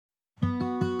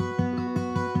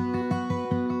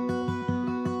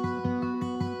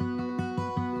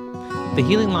The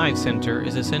Healing Lives Center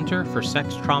is a center for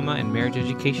sex trauma and marriage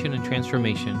education and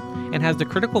transformation, and has the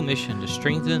critical mission to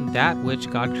strengthen that which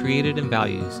God created and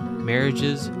values,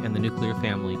 marriages and the nuclear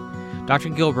family. Dr.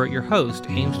 Gilbert, your host,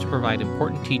 aims to provide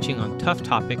important teaching on tough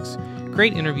topics,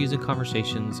 great interviews and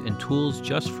conversations, and tools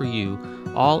just for you,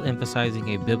 all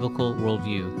emphasizing a biblical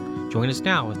worldview. Join us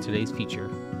now with today's feature.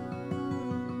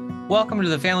 Welcome to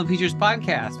the Family Features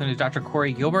Podcast. My name is Dr.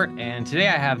 Corey Gilbert, and today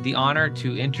I have the honor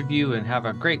to interview and have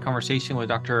a great conversation with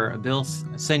Dr. Bill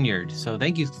Senyard. So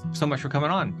thank you so much for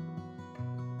coming on.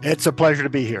 It's a pleasure to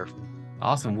be here.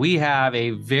 Awesome. We have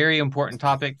a very important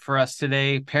topic for us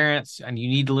today. Parents, and you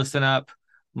need to listen up.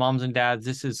 Moms and dads,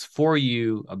 this is for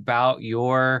you about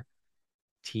your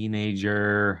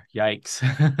teenager. Yikes.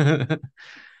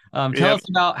 Tell us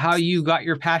about how you got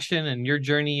your passion and your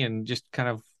journey and just kind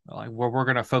of like where we're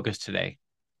going to focus today.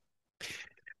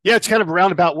 Yeah, it's kind of a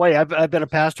roundabout way. I've been a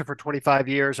pastor for 25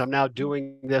 years. I'm now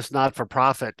doing this not for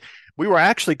profit. We were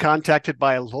actually contacted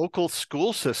by a local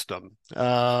school system,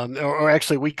 or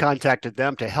actually we contacted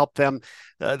them to help them.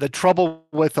 The trouble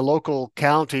with the local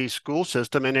county school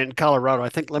system, and in Colorado, I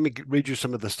think, let me read you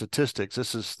some of the statistics.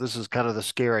 This is kind of the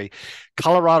scary.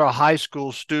 Colorado high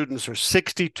school students are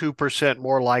 62%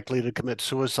 more likely to commit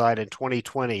suicide in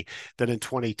 2020 than in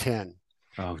 2010.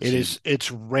 Oh, it's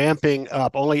ramping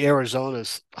up. Only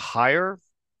Arizona's higher.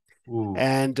 Ooh.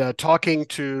 And talking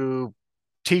to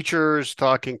teachers,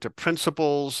 talking to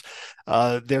principals,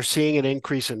 they're seeing an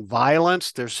increase in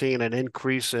violence. They're seeing an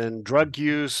increase in drug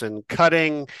use and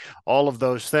cutting, all of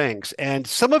those things. And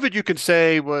some of it you could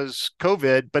say was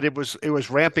COVID, but it was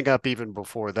ramping up even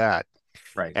before that.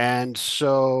 Right. And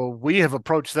so we have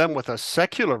approached them with a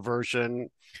secular version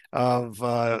of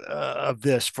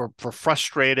this for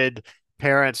frustrated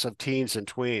parents of teens and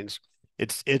tweens.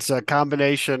 It's a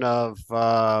combination of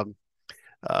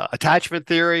attachment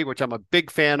theory, which I'm a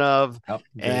big fan of,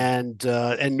 and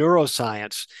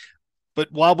neuroscience.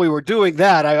 But while we were doing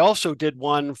that, I also did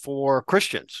one for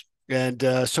Christians, and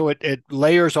so it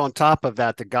layers on top of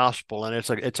that the gospel, and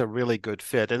it's a really good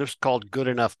fit. And it's called Good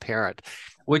Enough Parent.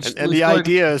 And the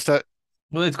idea is that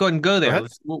let's go ahead and go there.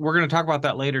 We're going to talk about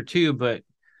that later too, but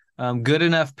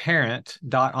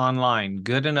goodenoughparent.online.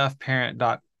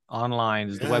 Goodenoughparent.online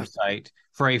is the website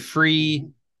for a free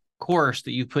course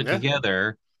that you put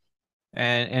together,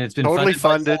 and it's been totally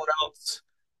funded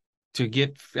to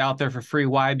get out there for free.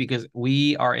 Why? Because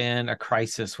we are in a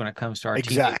crisis when it comes to our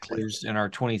teenagers and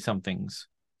our 20-somethings.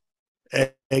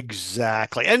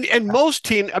 Exactly. And most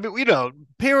parents, we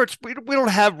don't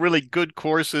have really good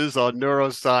courses on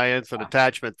neuroscience and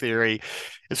attachment theory.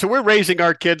 And so we're raising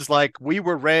our kids like we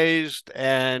were raised,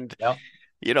 and,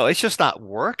 it's just not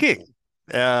working.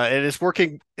 And it's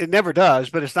working. It never does,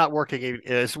 but it's not working.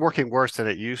 It's working worse than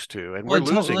it used to. And we're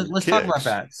losing Let's kids. talk about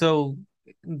that. So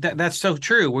that's so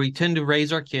true. We tend to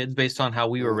raise our kids based on how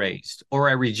we were raised, or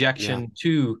a rejection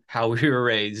to how we were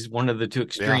raised, one of the two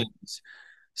extremes. Yeah.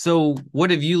 So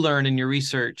what have you learned in your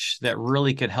research that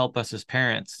really could help us as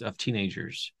parents of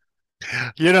teenagers?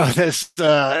 There's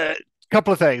a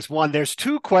couple of things. One, there's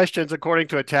two questions, according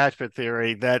to attachment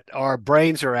theory, that our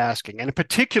brains are asking, and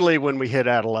particularly when we hit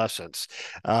adolescence.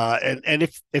 And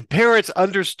if parents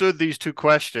understood these two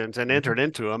questions and entered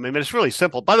into them, it's really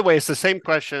simple. By the way, it's the same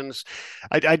questions.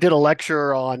 I did a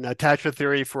lecture on attachment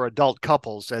theory for adult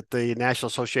couples at the National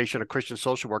Association of Christian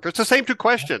Social Workers. It's the same two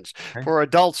questions for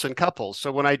adults and couples.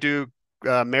 So when I do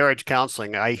marriage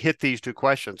counseling, I hit these two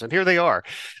questions, and here they are.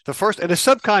 The first, and the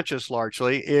subconscious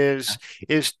largely, is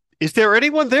there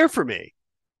anyone there for me?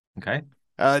 Okay.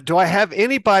 Do I have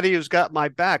anybody who's got my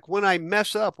back when I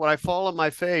mess up, when I fall on my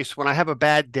face, when I have a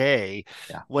bad day,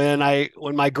 when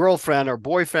my girlfriend or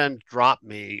boyfriend drop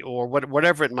me, or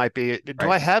whatever it might be?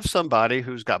 Do I have somebody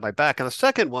who's got my back? And the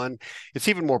second one, it's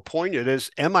even more poignant,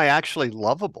 is, am I actually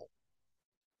lovable?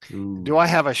 Ooh. Do I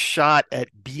have a shot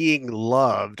at being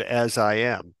loved as I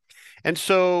am? And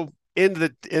so in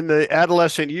the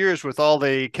adolescent years, with all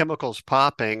the chemicals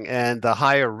popping and the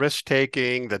higher risk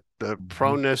taking, the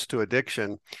proneness to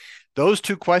addiction, those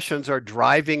two questions are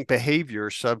driving behavior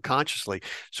subconsciously.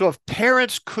 So if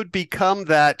parents could become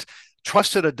that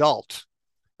trusted adult,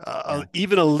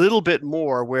 even a little bit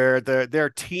more, where their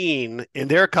teen, in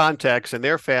their context, in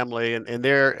their family, and in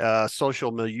their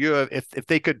social milieu, if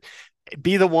they could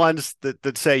be the ones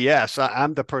that say, yes,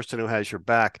 I'm the person who has your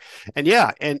back. And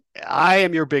I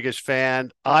am your biggest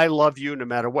fan. I love you no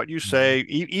matter what you say.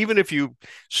 Even if you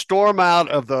storm out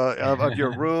of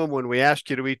your room when we ask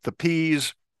you to eat the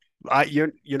peas,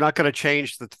 you're not going to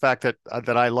change the fact that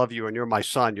I love you, and you're my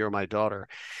son, you're my daughter.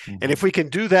 Mm-hmm. And if we can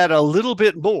do that a little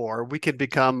bit more, we can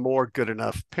become more good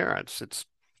enough parents.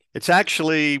 It's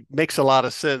actually makes a lot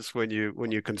of sense when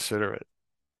you consider it.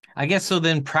 I guess so.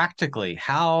 Then practically,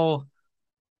 how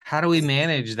do we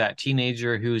manage that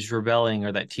teenager who's rebelling,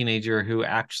 or that teenager who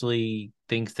actually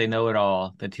thinks they know it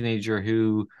all? The teenager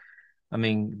who, I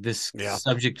mean, this Yeah.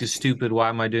 subject is stupid. Why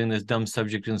am I doing this dumb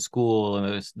subject in school?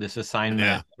 And this Yeah.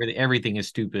 assignment, everything is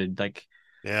stupid. Like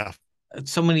Yeah.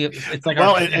 so many, it's like our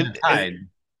Well, hands are tied.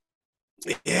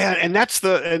 yeah, and that's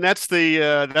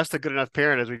the good enough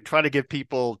parent, as we try to give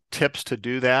people tips to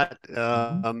do that.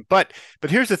 Mhm. But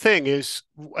here's the thing: is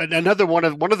another one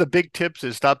of the big tips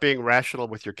is stop being rational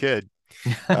with your kid.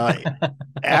 Uh,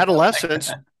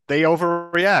 Adolescents, they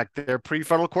overreact. Their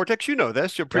prefrontal cortex, you know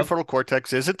this, your Yep. prefrontal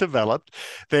cortex isn't developed.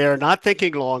 They are not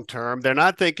thinking long term. They're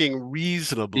not thinking Did you just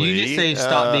reasonably. say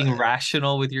stop being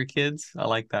rational with your kids? I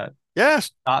like that.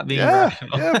 Yes, Stop being yeah,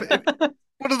 rational. yeah.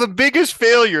 One of the biggest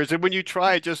failures, and when you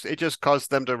try, it just causes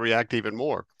them to react even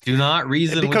more. Do not And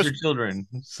reason with your because children.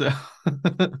 So,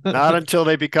 not until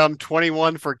they become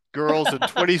 21 for girls and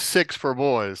 26 for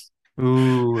boys.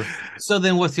 ooh. So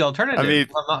then what's the I alternative? mean,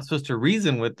 I'm not supposed to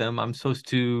reason with them. I'm supposed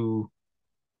to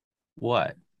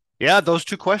what? yeah, those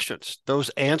two questions. Those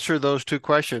answer those two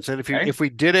questions. And Okay. if we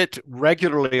did it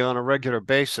regularly on a regular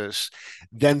basis,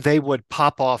 then they would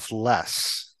pop off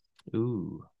less.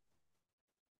 Ooh.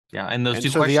 Yeah. And those And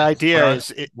two so the questions, what idea are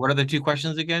is, what are the two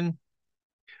questions again?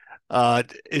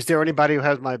 is there anybody who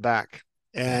has my back?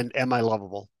 And am I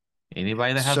lovable?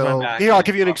 Anybody that has my So back here, I'll is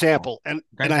give you an lovable. example, and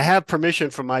Okay. I have permission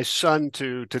from my son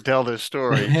to tell this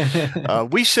story.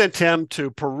 We sent him to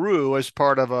Peru as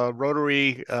part of a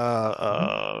Rotary,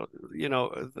 you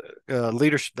know,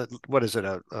 leadership. What is it?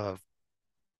 A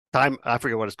time, I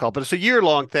forget what it's called, but it's a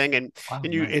year-long thing, Wow,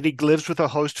 and nice. he lives with a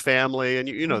host family, and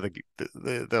you know Mhm.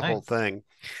 the whole Nice. thing.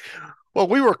 Well,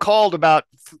 we were called about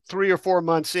 3 or 4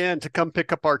 months in to come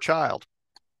pick up our child.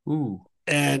 Ooh.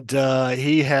 And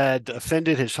he had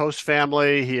offended his host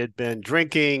family. He had been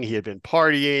drinking. He had been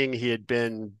partying. He had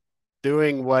been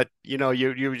doing what, you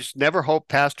just never hope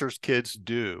pastors' kids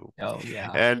do. Oh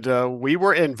yeah. And we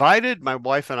were invited. My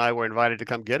wife and I were invited to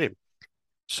come get him.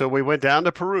 So we went down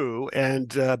to Peru, and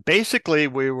basically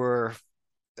we were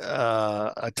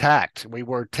attacked. We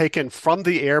were taken from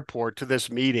the airport to this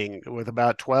meeting with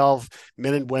about 12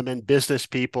 men and women, business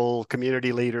people,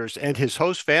 community leaders, and his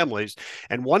host families.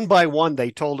 And one by one,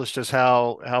 they told us just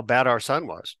how bad our son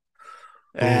was.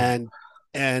 Ooh.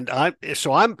 And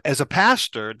I'm as a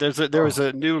pastor, Oh. there was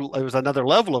another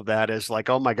level of that, is like,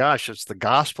 oh my gosh, it's the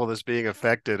gospel that's being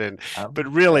affected. But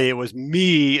Yeah. really it was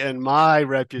me and my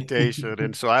reputation.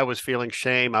 And so I was feeling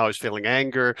shame, I was feeling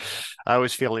anger, I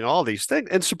was feeling all these things,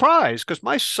 and surprise, because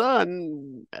my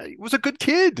son was a good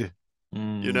kid,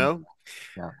 you Mm, know.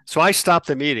 yeah. So I stopped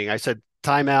the meeting. I said,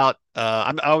 "Time out."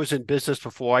 I was in business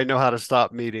before. I know how to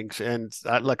stop meetings, and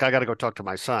look, I got to go talk to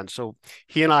my son. So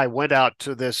he and I went out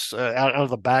to this out of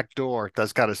the back door.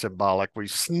 That's kind of symbolic. We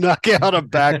snuck out a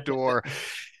back door,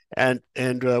 and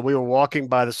we were walking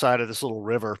by the side of this little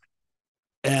river.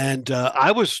 And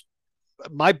I was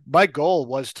my goal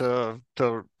was to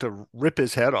rip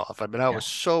his head off. I mean, I Yeah. was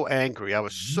so angry. I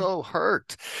was Mhm. so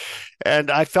hurt,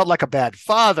 and I felt like a bad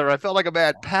father. I felt like a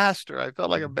bad pastor. I felt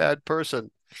like a bad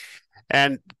person.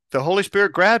 And the Holy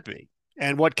Spirit grabbed me.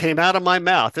 And what came out of my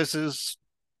mouth, it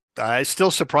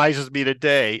still surprises me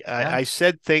today. Yeah. I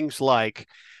said things like,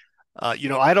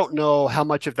 I don't know how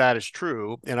much of that is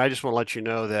true. And I just want to let you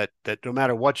know that no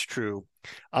matter what's true,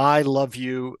 I love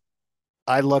you.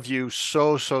 I love you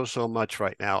so, so, so much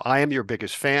right now. I am your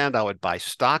biggest fan. I would buy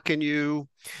stock in you.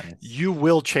 Nice. You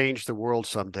will change the world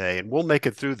someday, and we'll make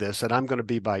it through this, and I'm going to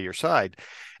be by your side.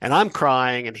 And I'm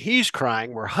crying, and he's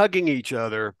crying. We're hugging each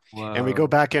other, and we go Whoa.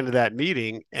 back into that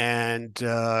meeting. And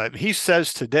he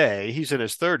says today, he's in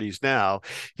his 30s now.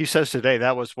 He says today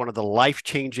that was one of the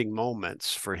life-changing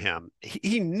moments for him.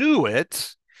 He knew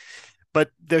it,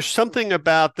 but there's something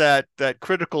about that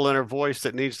critical inner voice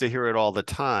that needs to hear it all the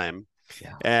time.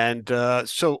 Yeah. And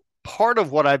so part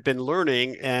of what I've been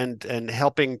learning and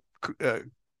helping uh,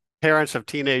 parents of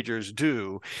teenagers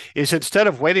do is, instead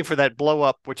of waiting for that blow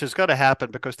up, which is going to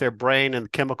happen because their brain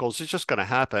and chemicals is just going to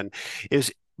happen,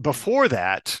 is before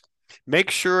that,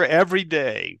 make sure every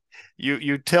day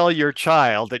you tell your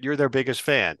child that you're their biggest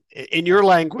fan in Yeah. your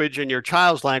language, in your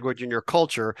child's language, in your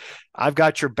culture. I've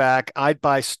got your back. I'd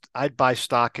buy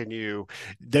stock in you.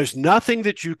 There's nothing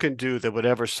that you can do that would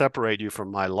ever separate you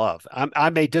from my love. I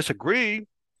may disagree.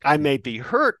 I may be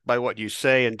hurt by what you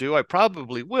say and do. I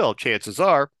probably will, chances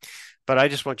are, but I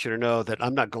just want you to know that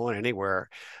I'm not going anywhere.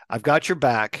 I've got your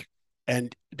back,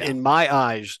 and Yeah. in my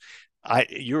eyes,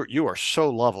 you are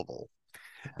so lovable.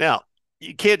 Now,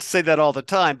 you can't say that all the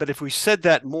time, but if we said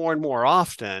that more and more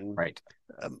often, Right.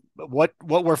 what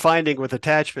we're finding with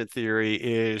attachment theory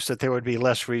is that there would be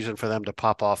less reason for them to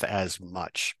pop off as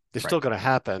much. It's Right. still going to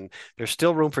happen. There's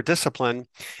still room for discipline,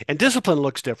 and discipline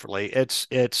looks differently.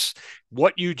 It's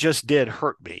what you just did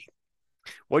hurt me.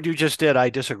 What you just did, I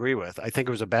disagree with. I think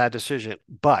it was a bad decision.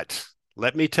 But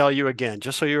let me tell you again,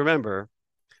 just so you remember,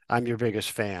 I'm your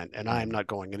biggest fan, and I'm not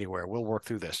going anywhere. We'll work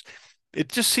through this. It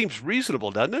just seems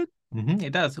reasonable, doesn't it?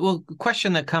 It does. Well, the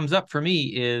question that comes up for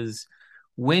me is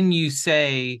when you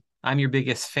say, I'm your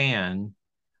biggest fan,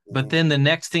 but Mhm. then the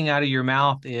next thing out of your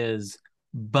mouth is,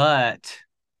 but,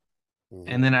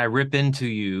 and Mhm. then I rip into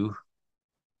you,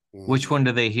 which Mhm. one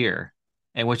do they hear?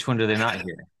 And which one do they not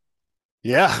hear?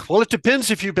 Yeah, well, it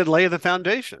depends if you've been laying the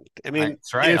foundation. I mean,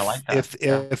 That's right. I like that.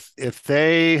 Yeah. if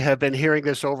they have been hearing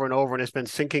this over and over and it's been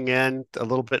sinking in a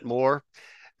little bit more,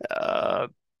 uh,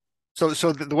 so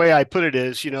the way I put it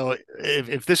is,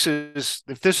 if this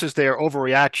is their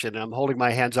overreaction, and I'm holding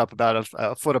my hands up about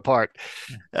a foot apart.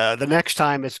 The next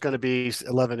time it's going to be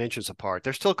 11 inches apart.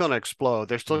 They're still going to explode.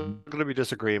 There's still Mhm. going to be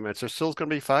disagreements. There's still going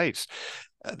to be fights.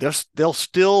 They'll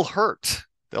still hurt.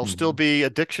 They'll still Mhm. be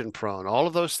addiction prone. All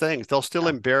of those things. They'll still Yeah.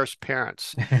 embarrass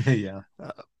parents. Yeah.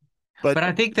 Uh, but But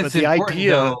I think but that's the important idea,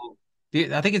 though.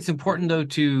 I think it's important though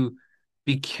to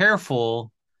be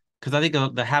careful because I think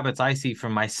of the habits I see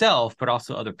from myself, but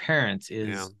also other parents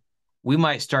yeah, is we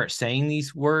might start saying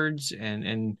these words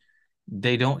and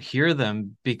they don't hear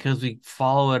them because we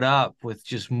follow it up with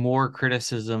just more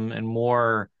criticism and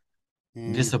more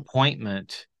mm,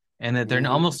 disappointment, and that there hmm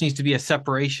almost needs to be a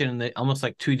separation, that almost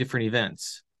like two different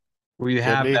events where you could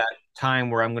have be. that time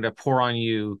where I'm going to pour on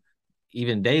you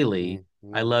even daily.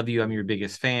 I Mm-hmm. love you. I'm your Mm-hmm.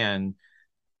 biggest fan.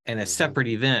 And a Mm-hmm. separate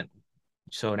event.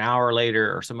 So an hour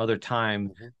later or some other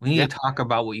time, Hmm. we need Yeah, to talk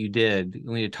about what you did.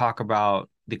 We need to talk about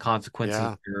the consequences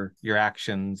of yeah, your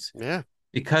actions yeah.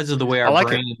 because of the way I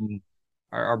like it.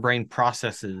 our brain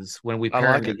processes when we I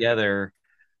pair them like it. together.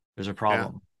 There's a Yeah.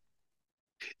 problem.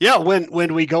 Yeah,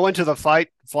 when we go into the fight,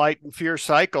 flight, and fear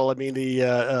cycle, I mean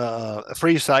the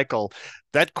freeze cycle,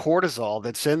 that cortisol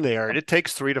that's in there, it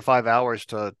takes 3 to 5 hours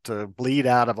to bleed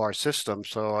out of our system.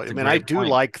 So That's I a mean, I great do point.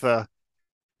 like the.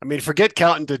 I mean, forget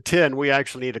counting to 10. We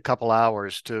actually need a couple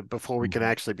hours to before we can Mhm.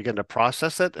 actually begin to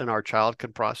process it, and our child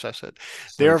can process it.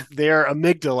 So Their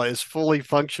amygdala is fully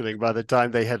functioning by the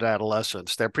time they hit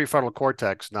adolescence. Their prefrontal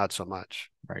cortex, not so much.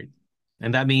 right.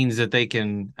 And that means that they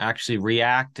can actually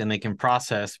react and they can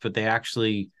process, but they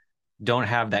actually don't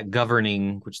have that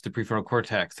governing, which is the prefrontal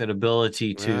cortex, that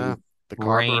ability Yeah, to the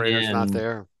rein carburetor's not in.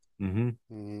 there. hmm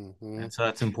Hmm. And so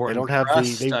that's They important don't for have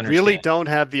us they to really understand. don't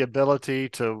have the ability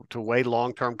to weigh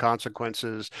long-term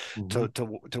consequences, hmm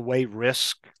to weigh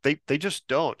risk. They just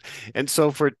don't. And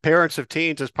so for parents of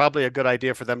teens, it's probably a good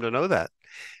idea for them to know that.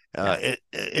 Yeah.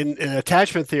 In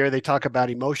attachment theory, they talk about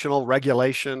emotional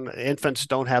regulation. Infants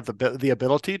don't have the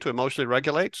ability to emotionally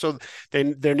regulate, so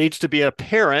then there needs to be a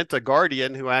parent, a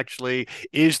guardian, who actually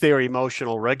is their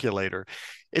emotional regulator.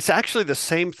 It's actually the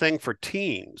same thing for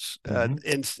teens. hmm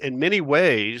In many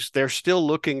ways, they're still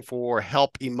looking for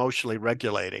help emotionally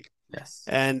regulating, Yes.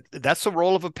 and that's the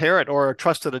role of a parent or a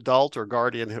trusted adult or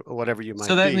guardian, whatever you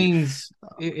So might that be. means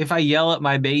if I yell at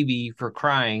my baby for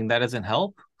crying, that doesn't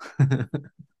help.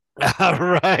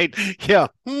 Right. Yeah.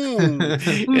 Hmm.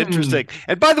 Interesting.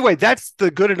 And by the way, that's the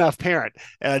good enough parent.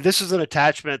 This is an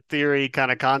attachment theory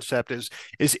kind of concept is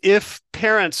if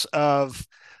parents of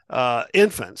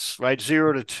infants, right,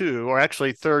 0 to 2, or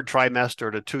actually third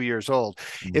trimester to 2 years old,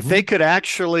 if they hmm could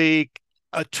actually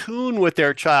attune with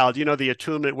their child, the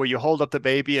attunement where you hold up the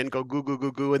baby and go goo goo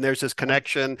goo goo, and there's this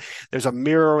connection, there's a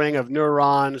mirroring of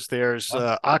neurons, there's Yep.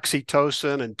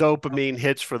 oxytocin and Yep. dopamine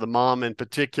hits for the mom in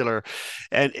particular.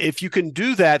 And if you can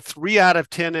do that 3 out of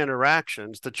 10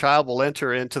 interactions, the child will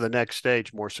enter into the next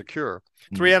stage more secure.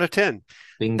 Three Mm. out of 10.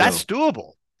 That's Bingo.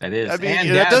 doable. That I is. mean,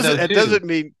 And dad though it too. doesn't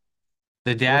mean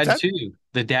The what's dad that? too.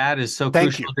 The dad is so Thank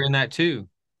crucial you. during that too.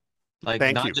 Like Thank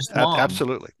not you. just mom.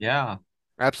 Absolutely. Yeah.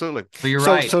 Absolutely. But you're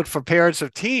So, right. so for parents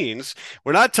of teens,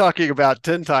 we're not talking about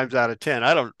 10 times out of 10.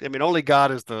 I mean, only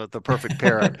God is the perfect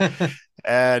parent.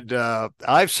 And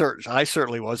I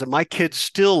certainly was. And my kids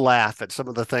still laugh at some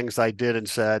of the things I did and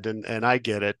said, and I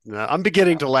get it. I'm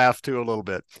beginning to laugh too a little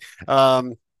bit.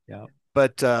 Um, Yeah.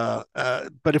 but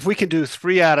if we can do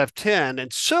 3 out of 10,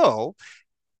 and so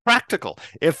practical.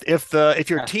 If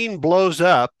your Yes. teen blows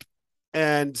up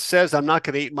and says, I'm not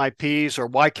going to eat my peas, or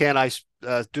why can't I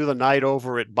do the night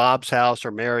over at Bob's house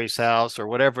or Mary's house or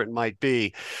whatever it might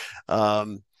be,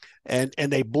 um, and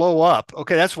they blow up.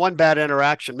 Okay, that's one bad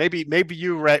interaction. Maybe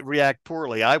you react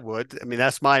poorly. I would. I mean,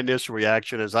 that's my initial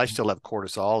reaction. Is I still have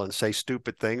cortisol and say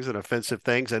stupid things and offensive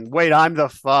things. And wait, I'm the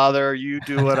father. You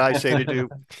do what I say to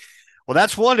do. Well,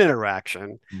 that's one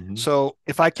interaction. Mm-hmm. So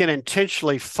if I can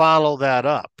intentionally follow that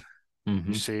up, you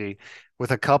Mm-hmm. see,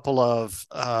 with a couple of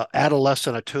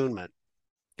adolescent attunement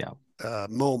Yeah.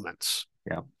 moments,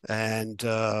 Yeah. and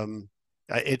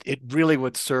it really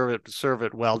would serve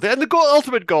it well. And the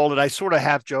ultimate goal, and I sort of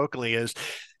half jokingly is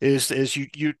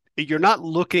you're not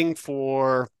looking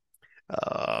for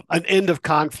an end of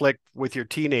conflict with your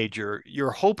teenager.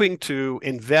 You're hoping to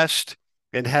invest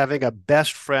in having a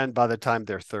best friend by the time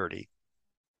they're 30.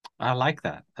 I like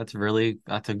that. That's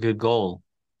a good goal.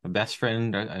 A best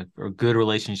friend, or a good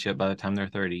relationship by the time they're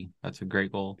 30. That's a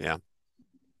great goal. Yeah.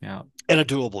 Yeah. And a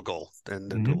doable goal.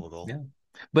 And a Hmm. doable goal. Yeah.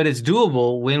 But it's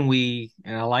doable when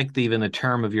and I like even the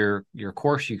term of your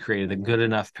course you created, the Mm-hmm. good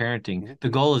enough parenting. Mm-hmm. The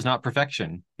goal is not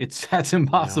perfection. That's No,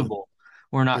 impossible.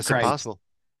 We're not it's Christ. impossible.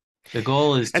 The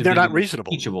goal is And to they're not be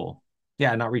reasonable. teachable.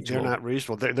 Yeah, not They're reachable. not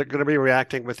reasonable. They're going to be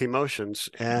reacting with emotions,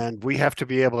 and we have to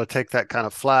be able to take that kind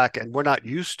of flack, and we're not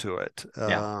used to it.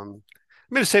 Yeah.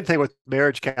 I mean, the same thing with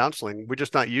marriage counseling. We're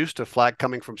just not used to flack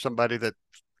coming from somebody that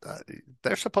uh,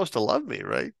 they're supposed to love me,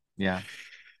 right? Yeah.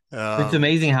 It's Um,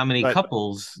 amazing how many but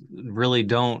couples really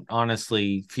don't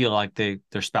honestly feel like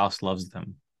their spouse loves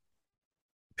them.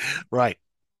 right,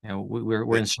 You know,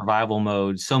 we're in survival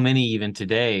mode. So many even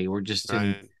today, we're just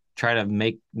in right, try to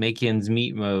make ends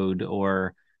meet mode,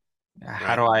 or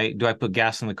how right. do I put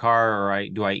gas in the car, or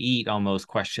do I eat, almost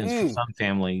questions for Mm, some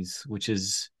families, which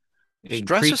is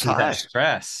stress is increases that high.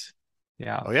 stress.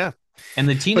 Yeah. Oh yeah, And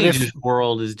the but if teenagers'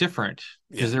 world is different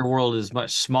yeah, because their world is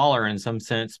much smaller in some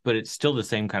sense, but it's still the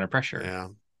same kind of pressure. yeah,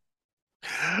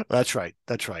 that's right,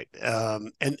 that's right.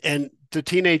 And the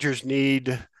teenagers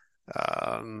need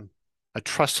um, a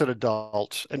trusted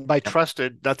adult, and by Yep.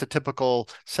 trusted, not the typical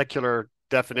secular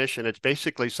definition. It's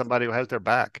basically somebody who has their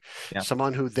back, Yep.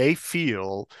 someone who they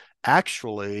feel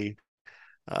actually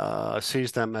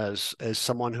sees them as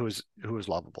someone who is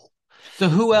lovable. So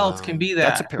who else can be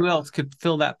That's a that? Who pair. else could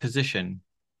fill that position?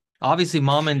 Obviously,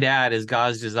 mom and dad is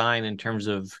God's design in terms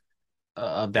of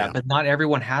that, Yeah, but not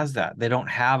everyone has that. They don't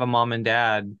have a mom and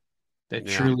dad that yeah,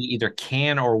 truly either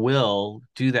can or will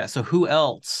do that. So who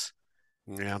else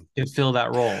yeah. can fill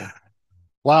that role?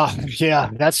 Wow, yeah,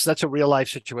 that's a real life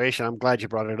situation. I'm glad you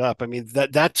brought it up. I mean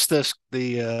that's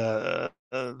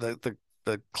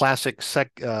the classic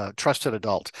trusted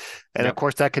adult, and of Yep.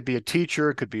 course that could be a teacher,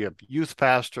 it could be a youth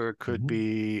pastor, it could Mhm.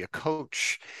 be a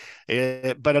coach,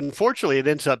 but unfortunately it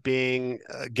ends up being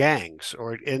gangs,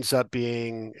 or it ends up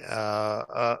being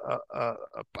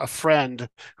a friend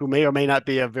who may or may not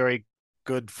be a very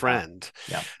good Yeah. friend.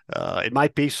 Yeah. It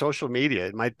might be social media.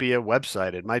 It might be a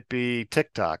website. It might be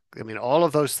TikTok. I mean, all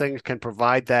of those things can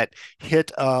provide that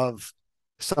hit of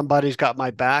somebody's got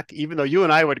my back, even though you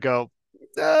and I would go,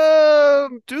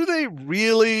 do they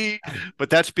really? But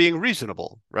that's being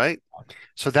reasonable, right?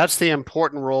 So that's the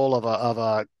important role of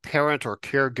a parent or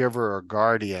caregiver or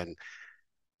guardian.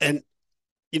 And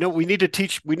we need to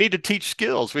teach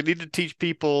skills. We need to teach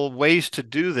people ways to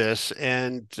do this,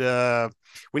 and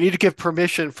we need to give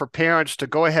permission for parents to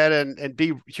go ahead and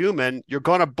be human. You're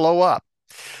going to blow up,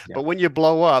 Yeah. but when you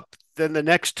blow up, then the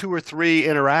next two or three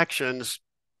interactions,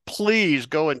 please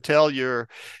go and tell your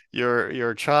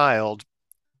child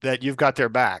that you've got their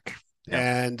back. Yeah.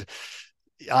 And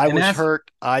I And was that's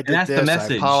hurt. I and did that's the this. I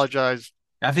message. apologize.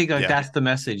 I think like Yeah, that's the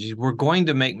message. We're going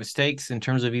to make mistakes in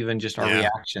terms of even just our yeah.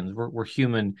 reactions. We're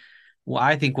human. Well,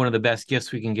 I think one of the best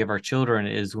gifts we can give our children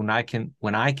is when I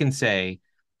can say,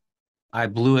 I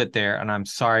blew it there and I'm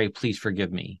sorry, please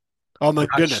forgive me. Oh We're my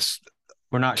not goodness,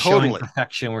 we're not showing totally.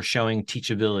 perfection, we're showing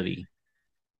teachability.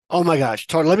 Oh my gosh,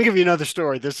 totally. Let me give you another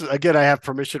story. This is again, I have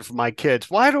permission from my kids.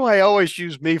 Why do I always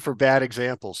use me for bad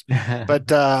examples? But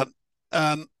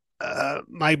um,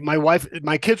 my wife,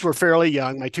 my kids were fairly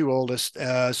young, my two oldest,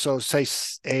 so say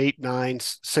 8, 9,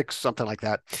 6, something like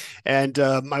that. And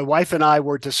my wife and I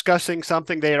were discussing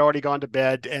something. They had already gone to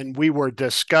bed, and we were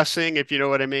discussing, if you know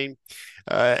what I mean,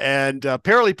 and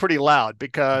apparently pretty loud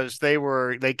because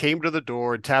they came to the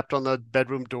door and tapped on the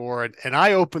bedroom door, and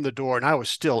I opened the door, and I was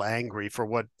still angry for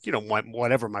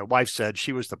whatever my wife said.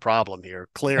 She was the problem here,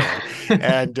 clearly.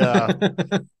 and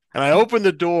and I opened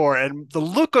the door, and the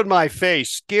look on my face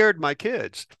scared my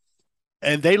kids,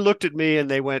 and they looked at me and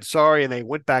they went sorry, and they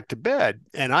went back to bed.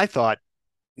 And I thought,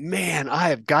 man, I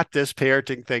have got this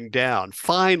parenting thing down.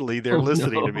 Finally, they're Oh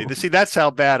listening to me. no. See, that's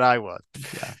how bad I was.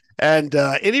 Yeah. And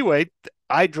anyway,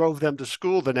 I drove them to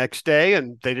school the next day,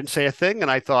 and they didn't say a thing.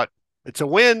 And I thought, it's a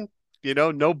win,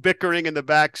 no bickering in the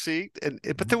back seat.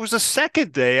 But there was a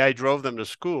second day I drove them to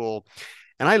school,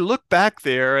 and I looked back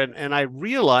there, and I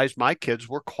realized my kids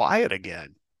were quiet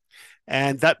again.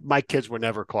 And that my kids were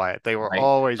never quiet. They were Right.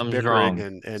 always Something's bickering wrong.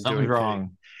 and Something's doing things.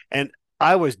 wrong. And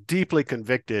I was deeply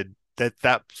convicted that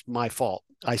that's my fault.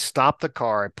 I stopped the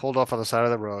car. I pulled off on the side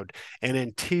of the road, and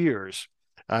in tears,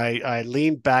 I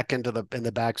leaned back in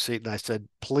the back seat and I said,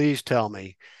 "Please tell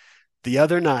me, the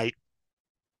other night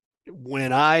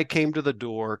when I came to the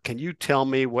door, can you tell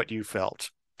me what you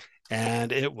felt?"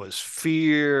 And it was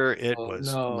fear, it Oh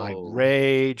was my no.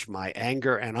 rage, my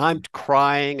anger, and I'm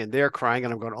crying and they're crying,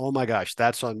 and I'm going, "Oh my gosh,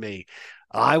 that's on me.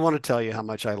 I want to tell you how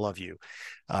much I love you.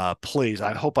 Please,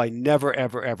 I hope I never,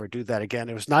 ever, ever do that again.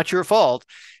 It was not your fault.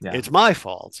 Yeah. It's my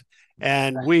fault."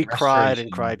 And we cried and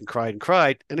Restoration. cried and cried and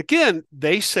cried. And again,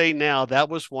 they say now that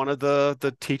was one of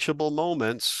the teachable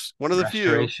moments, one of the few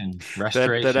Restoration. that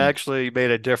Restoration. actually made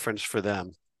a difference for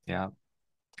them. Yeah.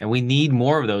 And we need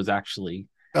more of those actually.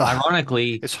 Oh,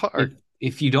 Ironically, it's if hard.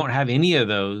 if you don't have any of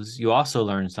those, you also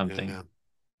learn something. Yeah.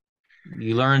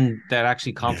 You learn that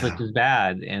actually conflict Yeah. is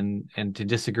bad and to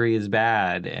disagree is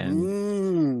bad. And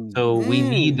Mm, so we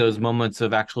need mm. those moments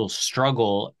of actual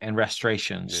struggle and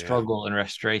restoration, Yeah. struggle and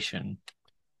restoration.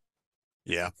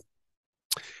 Yeah.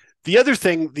 The other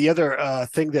thing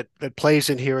that plays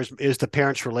in here is the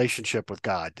parent's relationship with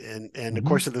God, and of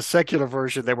course Mhm. in the secular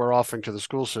version that we're offering to the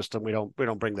school system, we don't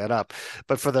bring that up,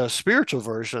 but for the spiritual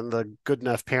version, the Good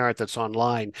Enough Parent that's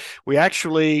online, we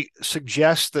actually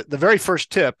suggest that the very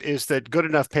first tip is that good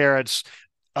enough parents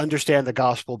understand the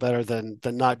gospel better than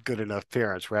not good enough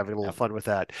parents. We're having a little Yep. fun with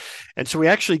that. And so we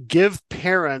actually give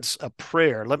parents a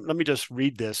prayer. Let me just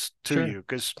read this to Sure. you,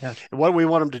 because Yeah. what we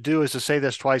want them to do is to say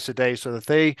this twice a day so that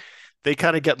they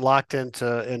kind of get locked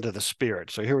into the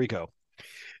spirit. So here we go.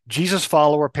 Jesus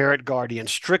follower, parent, guardian,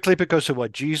 strictly because of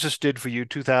what Jesus did for you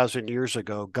 2,000 years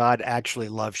ago, God actually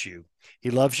loves you. He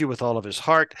loves you with all of his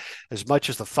heart, as much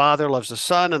as the Father loves the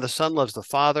Son and the Son loves the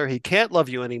Father. He can't love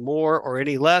you any more or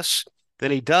any less than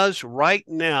he does right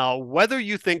now, whether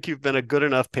you think you've been a good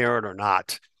enough parent or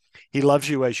not. He loves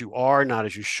you as you are, not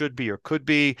as you should be or could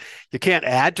be. You can't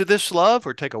add to this love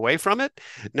or take away from it.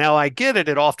 Now, I get it.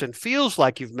 It often feels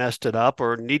like you've messed it up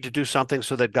or need to do something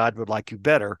so that God would like you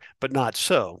better, but not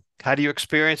so. How do you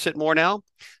experience it more now?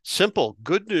 Simple.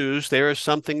 Good news. There is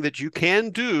something that you can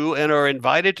do and are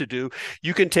invited to do.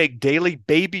 You can take daily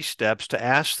baby steps to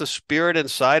ask the Spirit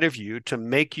inside of you to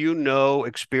make you know,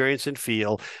 experience, and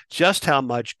feel just how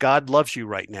much God loves you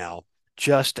right now.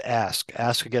 Just ask.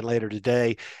 Ask again later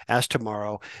today, ask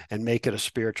tomorrow, and make it a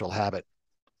spiritual habit.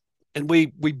 And we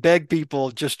beg people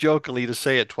just jokingly to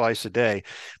say it twice a day,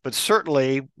 but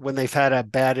certainly when they've had a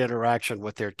bad interaction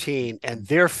with their teen and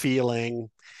they're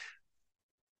feeling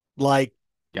like,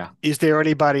 Yeah. is there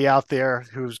anybody out there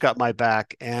who's got my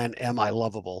back, and am I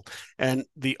lovable? And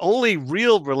the only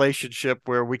real relationship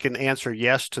where we can answer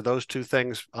yes to those two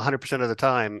things 100% of the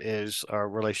time is our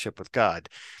relationship with God.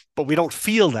 But we don't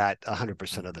feel that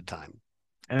 100% of the time.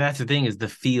 And that's the thing is to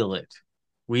feel it.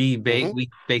 Mm-hmm. We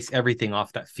base everything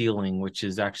off that feeling, which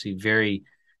is actually very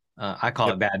I call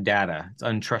Yep. it bad data. It's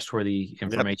untrustworthy Yep.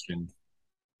 information.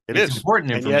 It It's is.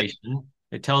 important And yet, information.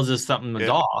 It tells us something is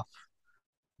yeah. off,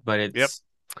 but Yep. it's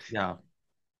yeah.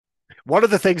 One of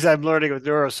the things I'm learning with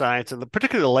neuroscience, and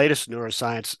particularly the latest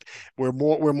neuroscience, we're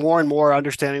more and more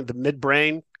understanding the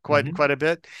midbrain Hmm. quite a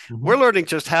bit. We're Hmm. learning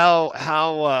just how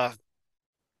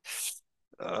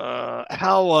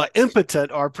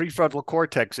impotent our prefrontal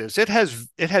cortex is. It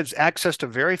has access to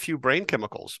very few brain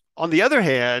chemicals. On the other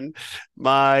hand,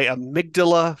 my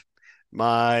amygdala,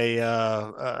 my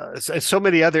so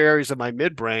many other areas of my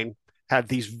midbrain have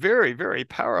these very, very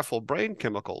powerful brain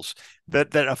chemicals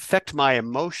that affect my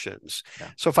emotions. Yeah.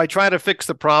 So if I try to fix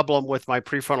the problem with my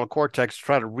prefrontal cortex,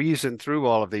 try to reason through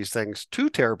all of these things too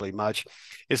terribly much,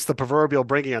 it's the proverbial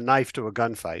bringing a knife to a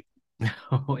gunfight.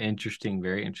 Oh, interesting.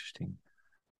 Very interesting.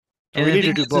 So And we the need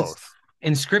thing to do is both.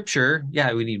 in scripture,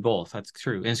 yeah, we need both. That's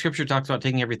true. And scripture talks about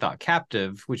taking every thought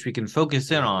captive, which we can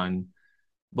focus in Yeah. on.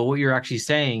 But what you're actually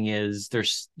saying is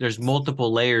there's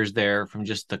multiple layers there from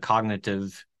just the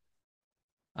cognitive.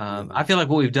 I Mhm. feel like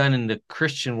what we've done in the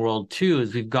Christian world too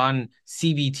is we've gone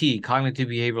CBT, cognitive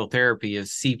behavioral therapy,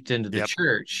 has seeped into the Yep.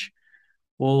 church.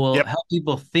 Well, we'll Yep. help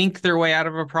people think their way out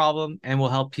of a problem and we'll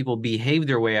help people behave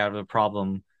their way out of a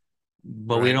problem,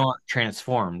 but we Right. don't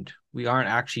transformed. We aren't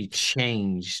actually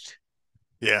changed.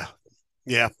 Yeah.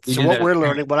 Yeah. We So do what that as we're parents.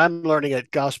 learning, what I'm learning at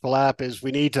Gospel App is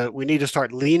we need to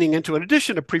start leaning into, in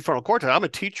addition to prefrontal cortex. I'm a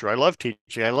teacher. I love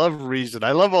teaching. I love reason.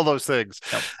 I love all those things.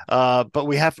 Yep. But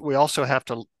we also have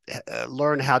to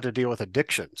learn how to deal with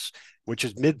addictions, which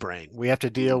is midbrain. We have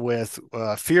to deal with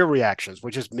fear reactions,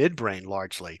 which is midbrain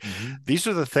largely. Mm-hmm. These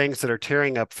are the things that are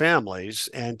tearing up families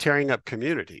and tearing up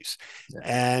communities. Yeah.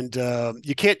 And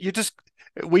you just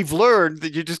we've learned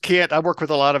that you just can't. I work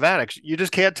with a lot of addicts. You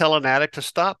just can't tell an addict to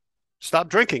stop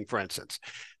drinking, for instance.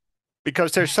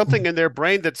 because there's something in their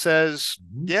brain that says,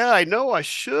 Mhm. yeah, I know I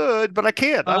should, but I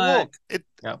can't. I won't.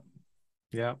 Yep.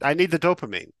 Yep. I need the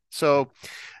dopamine. So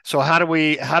how do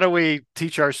we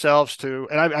teach ourselves to,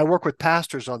 and I work with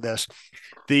pastors on this.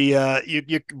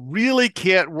 You really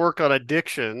can't work on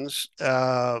addictions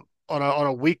on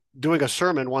a week, doing a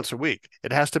sermon once a week.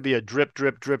 It has to be a drip,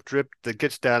 drip, drip, drip that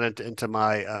gets down into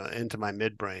my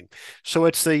midbrain. So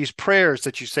it's these prayers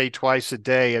that you say twice a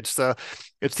day. It's the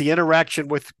interaction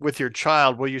with your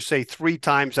child where you say 3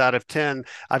 times out of 10,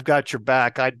 "I've got your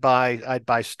back. I'd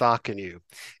buy stock in you,"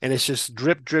 and it's just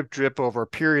drip, drip, drip over a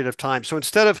period of time. So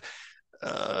instead of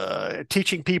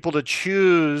teaching people to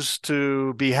choose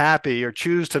to be happy or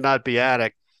choose to not be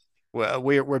addict,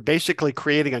 we're basically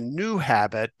creating a new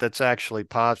habit that's actually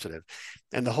positive.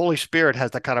 And the Holy Spirit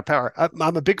has that kind of power.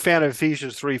 I'm a big fan of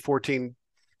Ephesians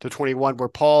 3:14-21, where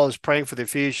Paul is praying for the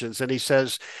Ephesians. And he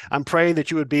says, "I'm praying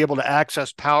that you would be able to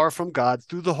access power from God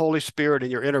through the Holy Spirit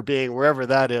in your inner being," wherever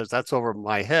that is. That's over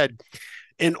my head.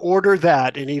 "In order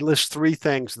that," and he lists 3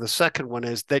 things. The second one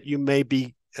is that you may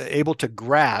be able to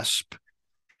grasp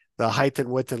the height and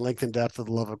width and length and depth of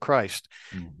the love of Christ.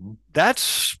 Mm-hmm.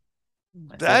 That's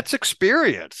that's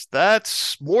experience.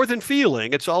 That's more than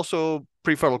feeling. It's also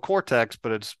prefrontal cortex,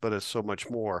 but it's so much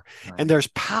more. Right. And there's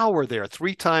power there.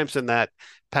 3 times in that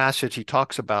passage, he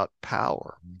talks about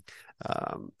power.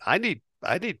 I need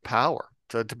power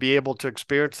to be able to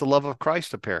experience the love of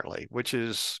Christ, apparently, which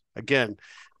is, again,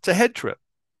 it's a head trip.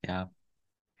 Yeah.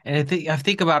 And I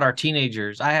think about our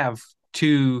teenagers. I have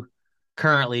 2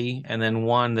 currently, and then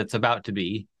 1 that's about to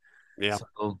be. Yeah.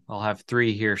 So I'll have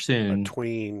 3 here soon. A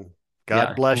tween.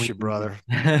 God bless you, brother.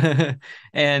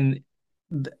 And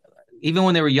even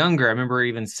when they were younger, I remember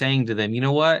even saying to them, you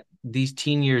know what? These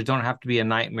teen years don't have to be a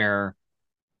nightmare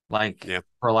like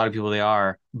for a lot of people they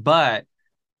are, but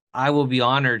I will be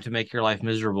honored to make your life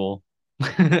miserable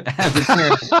as a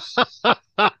parent.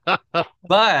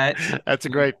 But that's a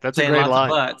great line.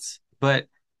 line. But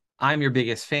I'm your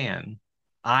biggest fan.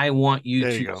 I want you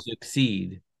There to you go.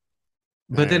 succeed.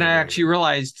 But then I actually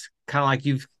realized, kind of like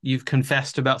you've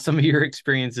confessed about some of your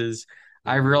experiences.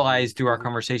 I realized through our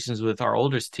conversations with our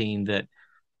oldest teen that,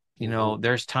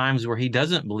 there's times where he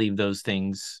doesn't believe those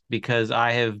things because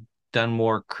I have done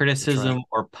more criticism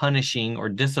or punishing or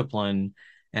discipline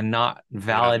and not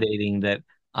validating that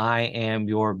I am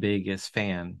your biggest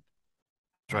fan.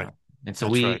 That's right. And so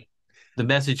the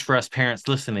message for us parents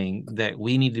listening, that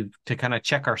we need to kind of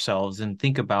check ourselves and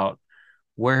think about,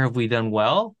 where have we done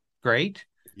well? Great.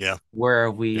 Yeah. Where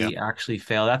have we actually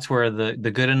failed? That's where the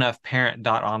good enough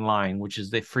parent.online, which is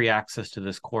the free access to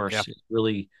this course, is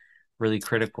really, really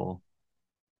critical.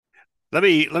 Let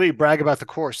me brag about the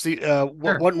course.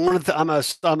 One of the,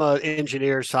 I'm a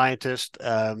engineer scientist.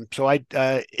 So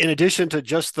in addition to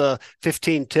just the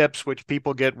 15 tips, which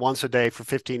people get once a day for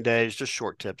 15 days, just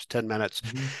short tips, 10 minutes,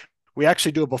 we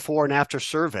actually do a before and after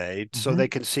survey so they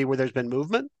can see where there's been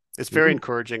movement. It's very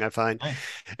encouraging, I find. Nice.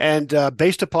 And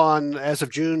based upon, as of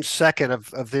June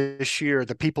 2nd of this year,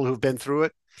 the people who've been through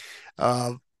it,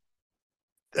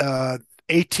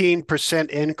 18%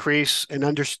 increase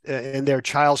in their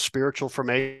child's spiritual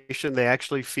formation. They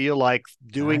actually feel like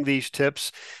doing these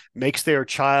tips makes their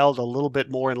child a little bit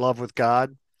more in love with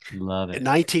God. Love it.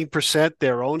 19%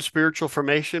 their own spiritual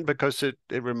formation, because it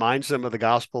reminds them of the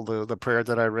gospel, the prayer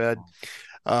that I read.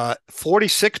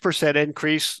 46%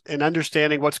 increase in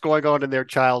understanding what's going on in their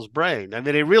child's brain. I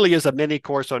mean, it really is a mini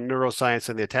course on neuroscience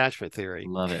and the attachment theory.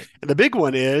 Love it. And the big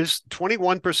one is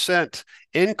 21%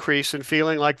 increase in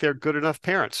feeling like they're good enough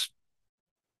parents.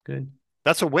 Good.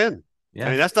 That's a win. Yeah. I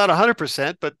mean, that's not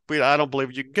 100%, but I don't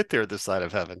believe you can get there this side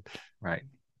of heaven. Right.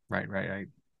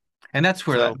 And that's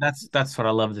where that's what I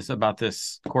love about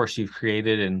this course you've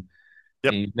created, and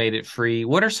you've made it free.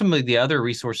 What are some of the other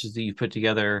resources that you've put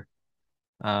together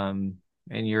in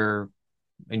your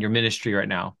ministry right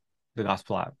now, the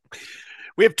Gospel App?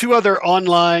 We have 2 other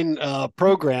online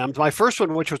programs. My first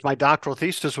one, which was my doctoral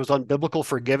thesis, was on biblical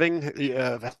forgiving,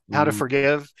 how to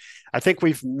forgive. I think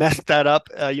we've messed that up.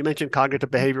 You mentioned cognitive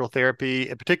behavioral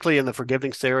therapy, particularly in the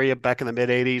forgiveness area back in the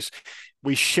mid-'80s.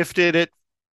 We shifted it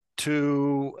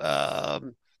to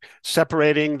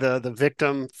separating the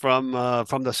victim from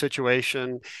the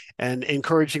situation, and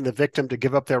encouraging the victim to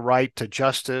give up their right to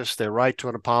justice, their right to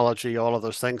an apology, all of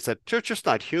those things that are just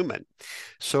not human.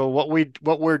 So what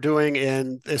we're doing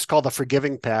is called the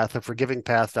Forgiving Path, and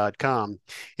forgivingpath.com,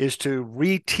 is to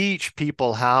reteach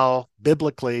people how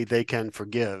biblically they can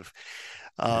forgive.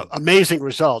 Amazing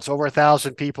results. Over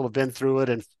 1,000 people have been through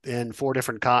it in 4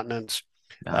 different continents.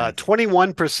 Nice.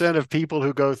 21% of people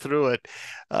who go through it,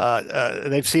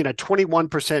 they've seen a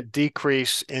 21%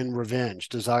 decrease in revenge,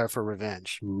 desire for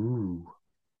revenge. Ooh,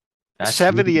 that's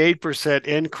 78%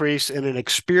 increase in an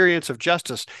experience of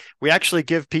justice. We actually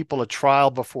give people a trial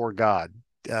before God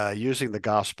using the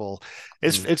gospel.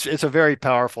 It's a very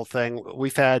powerful thing.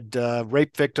 We've had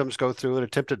rape victims go through it,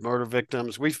 attempted murder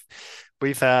victims. We've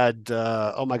had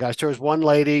oh my gosh, there was one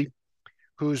lady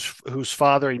whose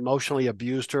father emotionally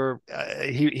abused her.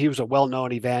 He was a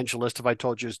well-known evangelist. If I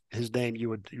told you his name, you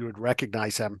would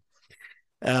recognize him.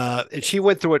 And she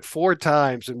went through it 4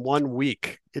 times in 1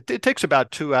 week. It takes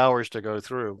about 2 hours to go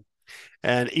through.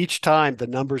 And each time the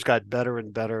numbers got better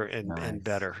and better and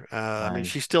better. I mean,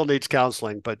 she still needs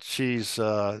counseling, but she's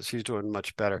doing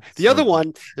much better. The other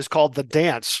one is called The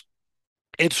Dance.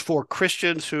 It's for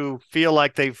Christians who feel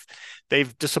like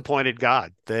they've disappointed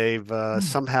God. They've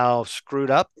somehow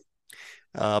screwed up.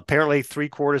 Apparently,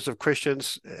 3/4 of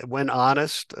Christians, when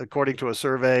honest, according to a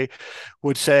survey,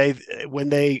 would say when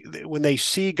they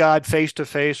see God face to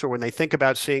face, or when they think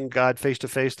about seeing God face to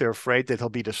face, they're afraid that he'll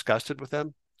be disgusted with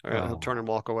them, or he'll turn and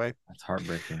walk away. That's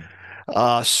heartbreaking.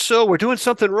 So we're doing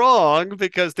something wrong,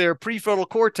 because their prefrontal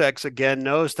cortex again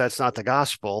knows that's not the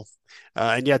gospel,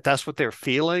 and yet that's what they're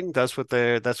feeling. That's what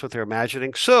they're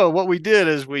imagining. So what we did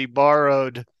is we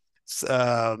borrowed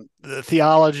the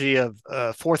theology of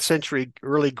 4th century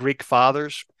early Greek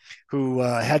fathers who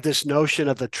had this notion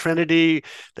of the Trinity.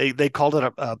 They called it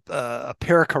a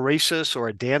perichoresis, or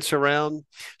a dance around.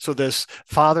 So this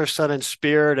Father, Son, and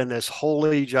Spirit, and this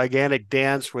holy, gigantic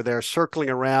dance where they're circling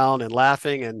around and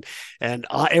laughing, and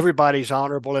everybody's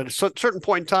honorable. And at a certain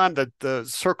point in time, the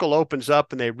circle opens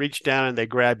up, and they reach down and they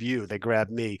grab you, they grab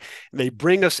me, and they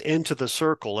bring us into the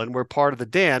circle, and we're part of the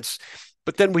dance.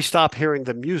 But then we stop hearing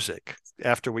the music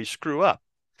after we screw up.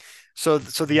 So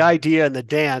the idea in the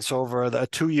dance over a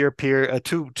 2-year period, a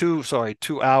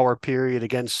 2-hour period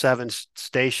against 7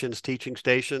 stations, teaching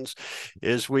stations,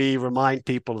 is we remind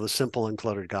people of the simple and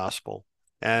cluttered gospel,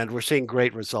 and we're seeing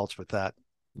great results with that.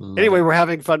 Anyway, we're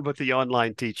having fun with the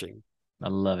online teaching. I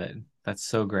love it. That's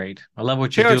so great. I love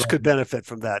what you're Parents doing. could benefit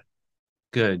from that.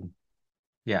 Good.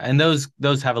 Yeah, and those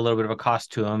have a little bit of a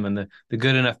cost to them, and the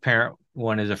Good Enough Parent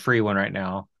one is a free one right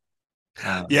now.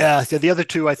 Yeah, the other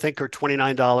 2 I think are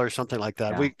 $29, something like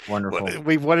that. Yeah, wonderful.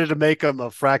 We wanted to make them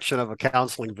a fraction of a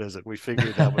counseling visit. We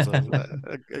figured that was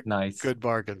a nice, good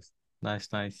bargain. Nice.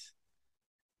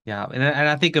 Yeah, and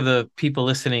I think of the people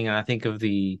listening, and I think of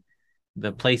the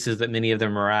places that many of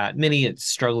them are at. Many it's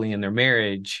struggling in their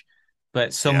marriage,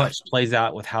 but so much plays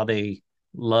out with how they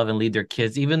love and lead their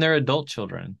kids, even their adult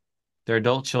children. Their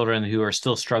adult children who are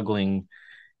still struggling,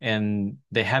 and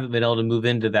they haven't been able to move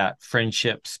into that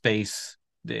friendship space.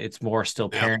 It's more still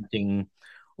parenting,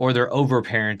 or they're over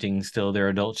parenting still their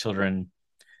adult children.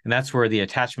 And that's where the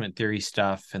attachment theory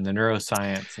stuff and the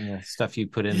neuroscience and the stuff you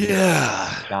put in is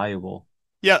valuable.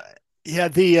 Yeah.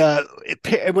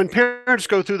 When parents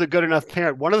go through the Good Enough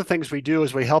Parent, one of the things we do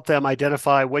is we help them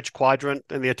identify which quadrant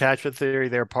in the attachment theory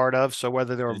they're part of. So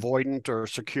whether they're avoidant or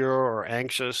secure or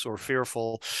anxious or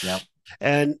fearful. Yep.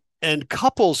 And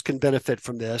couples can benefit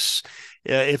from this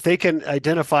if they can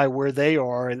identify where they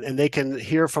are, and they can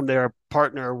hear from their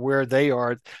partner where they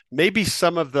are. Maybe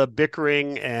some of the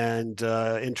bickering and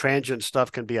intransient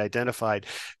stuff can be identified.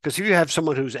 Because if you have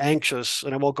someone who's anxious,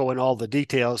 and I won't go into all the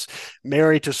details,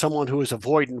 married to someone who is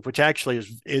avoidant, which actually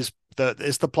is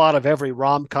the plot of every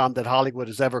rom-com that Hollywood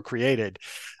has ever created.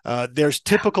 There's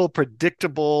typical,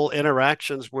 predictable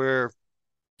interactions where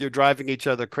you're driving each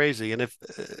other crazy. And if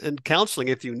in counseling,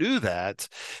 if you knew that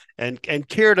and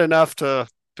cared enough to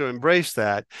embrace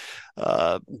that,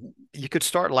 you could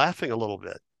start laughing a little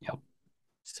bit. Yep.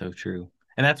 So true.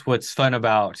 And that's what's fun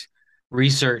about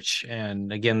research,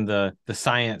 and again, the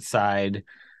science side,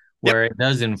 where it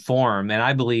does inform. And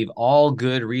I believe all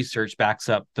good research backs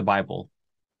up the Bible.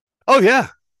 Oh yeah.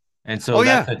 And so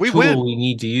that's a tool we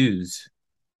need to use.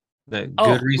 Good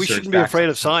research. We shouldn't be afraid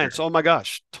of science. Oh my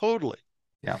gosh, totally.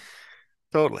 Yeah,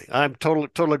 totally. I'm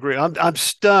totally agree. I'm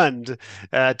stunned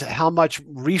at how much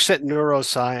recent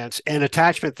neuroscience and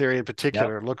attachment theory in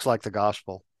particular looks like the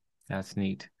gospel. That's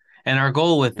neat. And our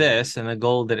goal with this, and the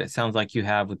goal that it sounds like you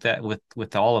have with that,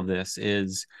 with all of this,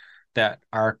 is that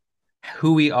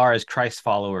who we are as Christ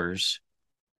followers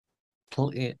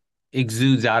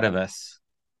exudes out of us.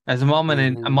 As a mom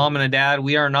and a dad,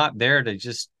 we are not there to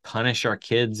just punish our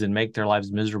kids and make their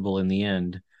lives miserable in the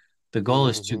end. The goal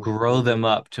is to grow them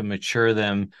up, to mature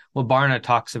them. What Barna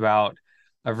talks about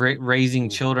of raising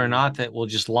children, not that will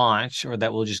just launch, or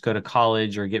that will just go to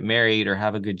college or get married or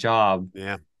have a good job,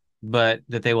 but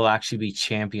that they will actually be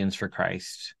champions for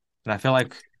Christ. And I feel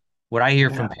like what I hear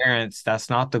from parents, that's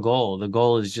not the goal. The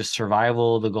goal is just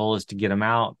survival. The goal is to get them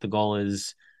out. The goal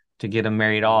is to get them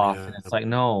married off. Yeah. And it's like,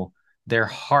 no, their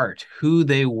heart, who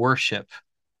they worship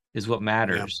is what Yeah.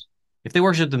 matters. If they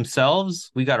worship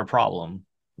themselves, we got a problem.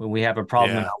 When we have a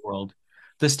problem in Yeah. our world.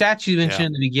 The stats you mentioned Yeah.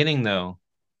 in the beginning, though,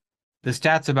 the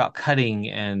stats about cutting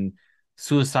and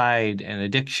suicide and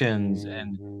addictions,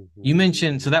 and you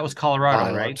mentioned, so that was Colorado,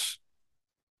 right? Violence.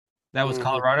 That was Mhm.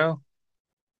 Colorado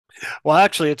Well,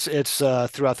 actually, it's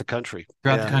throughout the country.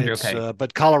 throughout the Yeah, country. it's Okay.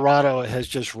 but Colorado has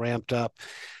just ramped up.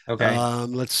 Okay.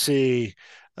 Let's see.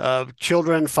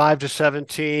 Children 5 to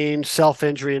 17,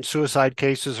 self-injury and suicide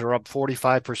cases are up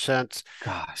 45%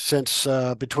 Gosh. since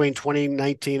between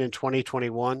 2019 and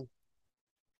 2021.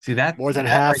 See that More than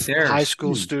that right half there high is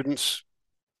school huge. students.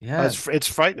 Yeah. It's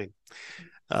frightening.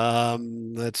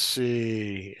 Let's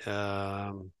see.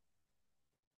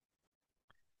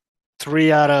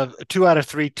 2 out of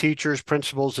 3 teachers,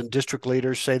 principals, and district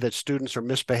leaders say that students are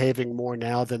misbehaving more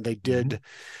now than they did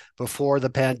before the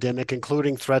pandemic,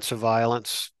 including threats of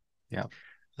violence. Yeah.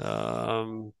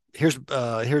 Here's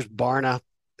Barna.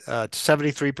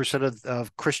 73%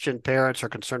 of Christian parents are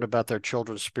concerned about their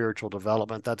children's spiritual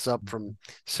development. That's up from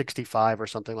 65 or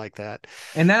something like that.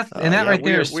 And that Yeah, right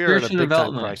there is we are in a spiritual big time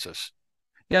development. crisis.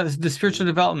 Yeah, the spiritual Mhm.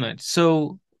 development.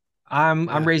 So I'm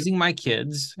Yeah. raising my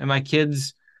kids, and my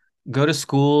kids go to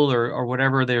school or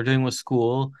whatever they're doing with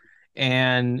school,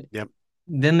 and Yep.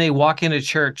 then they walk into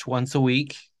church once a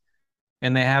week,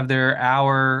 and they have their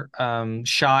hour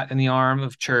shot in the arm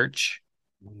of church.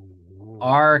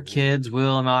 Our kids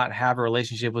will not have a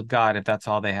relationship with God if that's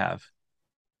all they have.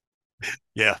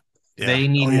 Yeah. Yeah. They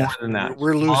need Oh more yeah. than that.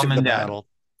 We're Mom losing the and dad. battle.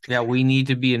 Yeah, we need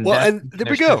to be Well, investing and in there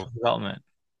their we go. spiritual development.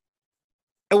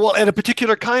 Well, and a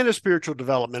particular kind of spiritual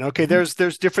development. Okay, there's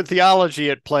different theology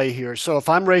at play here. So if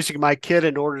I'm raising my kid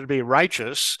in order to be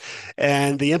righteous,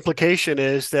 and the implication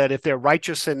is that if they're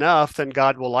righteous enough, then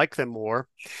God will like them more.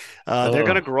 They're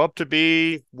going to grow up to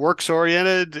be works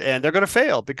oriented, and they're going to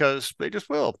fail because they just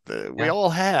will. We Yeah.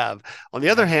 all have. On the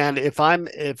other hand, if I'm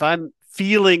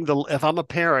a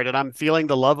parent and I'm feeling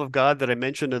the love of God that I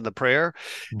mentioned in the prayer,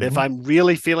 if I'm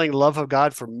really feeling love of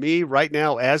God for me right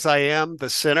now as I am the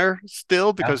sinner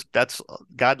still, because that's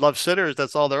God loves sinners,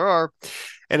 that's all there are.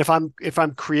 And if I'm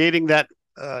creating that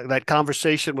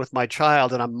conversation with my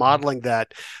child and I'm modeling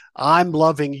that, I'm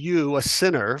loving you, a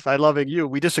sinner. I'm loving you.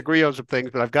 We disagree on some things,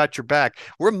 but I've got your back.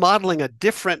 We're modeling a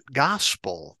different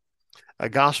gospel, a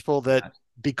gospel that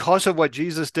because of what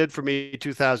Jesus did for me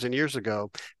 2,000 years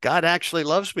ago, God actually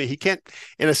loves me. He can't,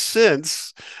 in a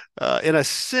sense,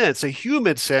 a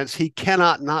human sense, he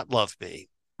cannot not love me.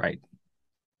 Right.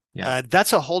 Yeah.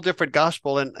 That's a whole different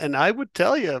gospel. And I would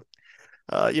tell you,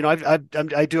 I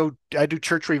do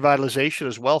church revitalization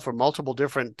as well for multiple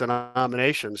different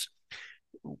denominations.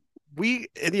 We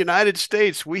in the United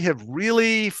States, we have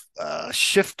really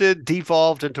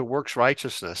devolved into works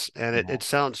righteousness, and it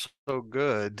sounds so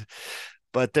good,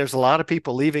 but there's a lot of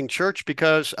people leaving church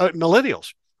because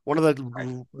millennials. One of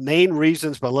the main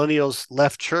reasons millennials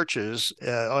left churches,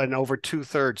 and over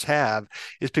 2/3 have,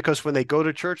 is because when they go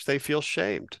to church, they feel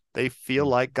shamed. They feel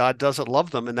like God doesn't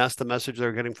love them, and that's the message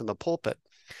they're getting from the pulpit.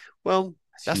 Well,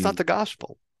 that's not the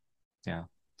gospel. Yeah.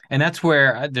 And that's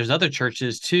where there's other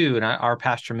churches too. And our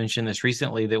pastor mentioned this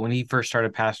recently, that when he first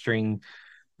started pastoring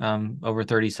over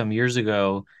 30 some years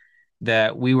ago,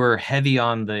 that we were heavy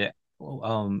on the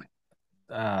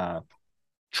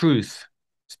truth.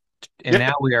 And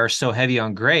now we are so heavy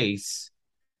on grace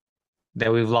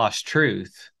that we've lost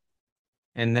truth.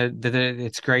 And that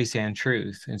it's grace and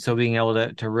truth. And so being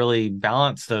able to really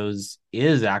balance those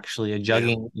is actually a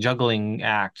juggling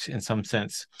act in some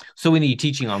sense. So we need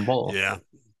teaching on both. Yeah.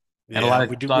 And a lot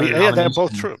of denominations, they're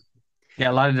both true.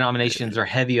 Yeah, a lot of denominations are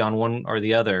heavy on one or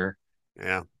the other.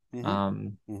 Yeah.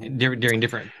 During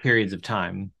different periods of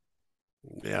time.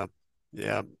 Yeah.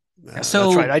 Yeah. So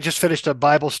that's right. I just finished a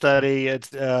Bible study.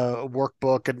 It's a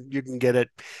workbook, and you can get it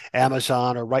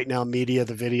Amazon or Right Now Media,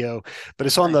 the video. But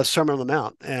it's on the Sermon on the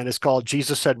Mount, and it's called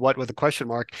 "Jesus Said What?" with a question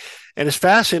mark. And it's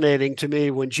fascinating to me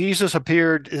when Jesus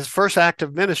appeared. His first act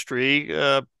of ministry,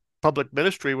 public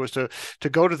ministry, was to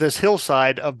go to this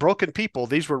hillside of broken people.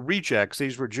 These were rejects.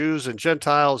 These were Jews and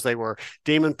Gentiles. They were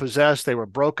demon possessed. They were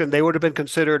broken. They would have been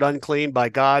considered unclean by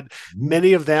God.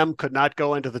 Many of them could not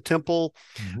go into the temple.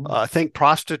 Think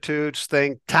prostitutes,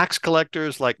 think tax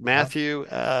collectors like Matthew.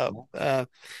 And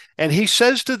he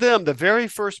says to them, the very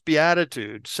first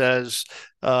beatitude says,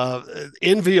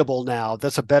 enviable now.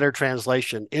 That's a better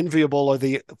translation. Enviable are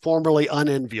the formerly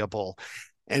unenviable.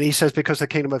 And he says, because the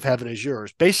kingdom of heaven is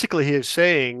yours. Basically, he is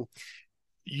saying,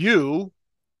 you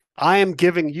I am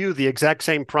giving you the exact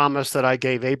same promise that I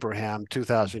gave Abraham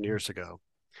 2,000 years ago.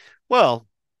 Well,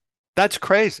 that's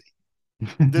crazy.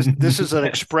 This is an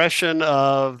Yes. expression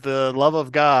of the love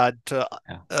of God to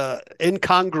Yeah.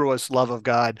 incongruous love of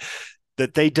God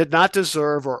that they did not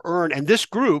deserve or earn. And this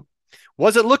group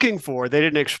wasn't looking for, they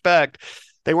didn't expect.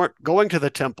 They weren't going to the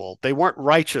temple. They weren't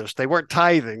righteous. They weren't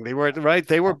tithing. They weren't right.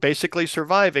 They were basically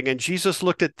surviving. And Jesus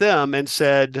looked at them and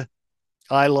said,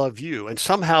 I love you. And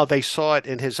somehow they saw it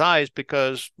in his eyes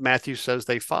because Matthew says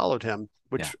they followed him, Yeah.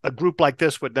 which a group like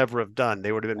this would never have done.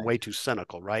 They would have been Right. way too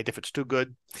cynical, right? If it's too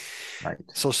good. Right.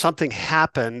 So something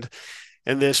happened,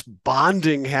 and this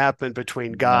bonding happened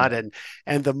between Love God it.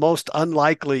 and the most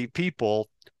unlikely people.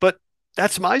 But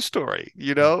that's my story,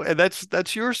 Yeah. and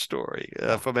that's your story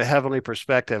Yeah. from a heavenly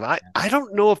perspective. Yeah. I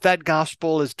don't know if that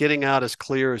gospel is getting out as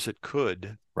clear as it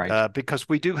could, Right. because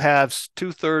we do have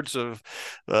 2/3 of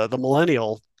the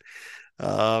millennial.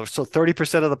 So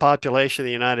 30% of the population of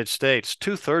the United States,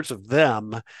 2/3 of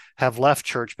them have left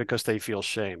church because they feel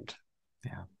shamed.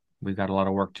 Yeah. We've got a lot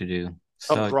of work to do.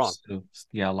 Something's wrong.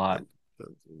 Yeah, a lot.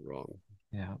 Something's wrong.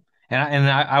 Yeah. And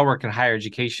I work in higher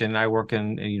education. I work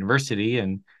in a university,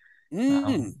 and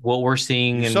what we're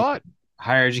seeing You in saw it.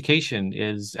 higher education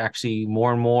is actually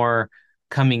more and more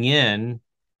coming in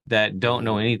that don't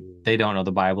know they don't know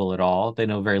the Bible at all. They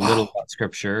know very little Wow. about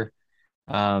scripture.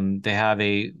 They have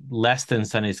a less than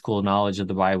Sunday school knowledge of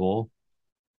the Bible,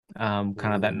 kind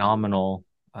of that nominal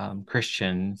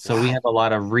Christian. So we have Wow. a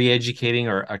lot of re-educating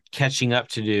or catching up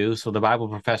to do. So the Bible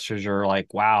professors are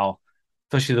like, wow,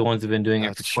 especially the ones that have been doing it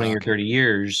for That's 20 or shocking. 30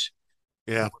 years,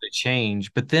 Yeah. what a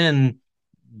change. But then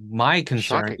my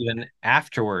concern, Shocking. even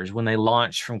afterwards, when they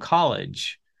launch from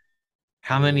college,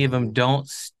 how many of them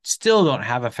still don't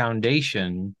have a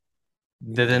foundation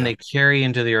that then Yeah. they carry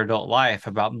into their adult life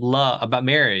about love, about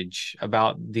marriage,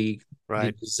 about the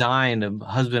Right. design of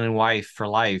husband and wife for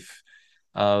life,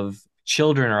 of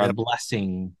children are a Yep.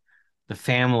 blessing, the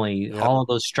family, Yep. all of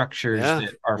those structures Yeah.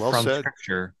 that are Well from said.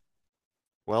 scripture.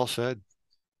 Well said.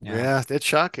 Yeah. Yeah, it's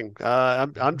shocking.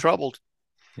 I'm troubled.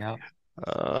 Yeah.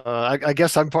 I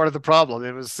guess I'm part of the problem.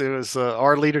 It was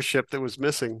our leadership that was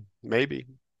missing, maybe.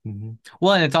 Mhm.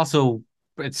 Well, and it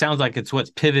sounds like it's what's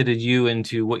pivoted you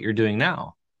into what you're doing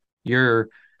now. You're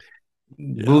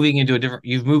Yeah.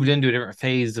 you've moved into a different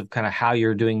phase of kind of how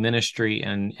you're doing ministry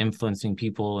and influencing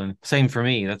people. And same for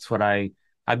me. That's what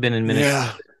I've been in ministry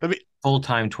Yeah. full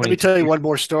time Let me 22 tell you years. one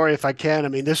more story if I can. I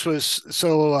mean, this was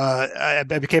so I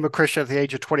became a Christian at the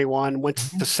age of 21, went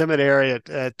to seminary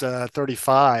at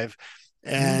 35,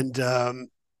 Mhm. and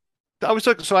I was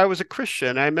a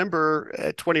Christian. I remember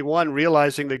at 21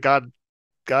 realizing that God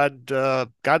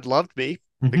loved me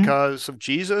Mhm. because of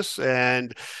Jesus,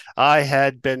 and I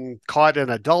had been caught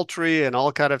in adultery and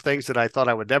all kind of things that I thought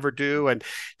I would never do, and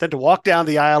then to walk down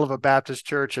the aisle of a Baptist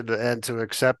church and to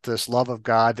accept this love of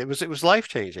God, it was life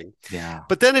changing. Yeah.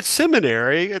 But then at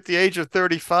seminary, at the age of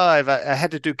 35, I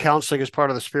had to do counseling as part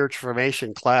of the spiritual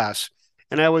formation class.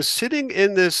 And I was sitting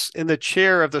in the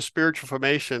chair of the spiritual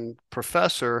formation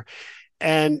professor,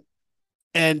 and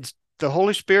and the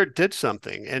Holy Spirit did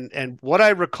something. And what I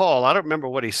recall, I don't remember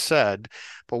what he said,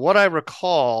 but what I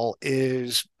recall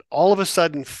is all of a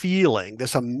sudden feeling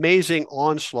this amazing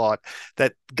onslaught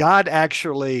that God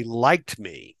actually liked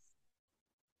me.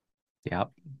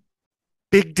 Yep.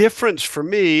 Big difference for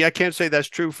me. I can't say that's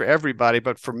true for everybody,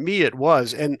 but for me it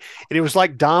was. And it was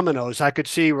like dominoes. I could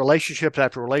see relationship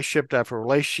after relationship after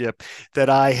relationship that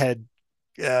I had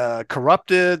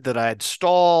corrupted, that I had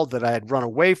stalled, that I had run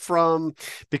away from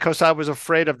because I was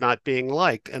afraid of not being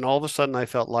liked. And all of a sudden I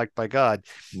felt liked by God.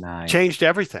 Nice. Changed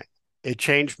everything. It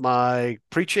changed my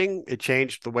preaching. It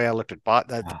changed the way I looked at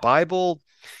the Oh, Bible,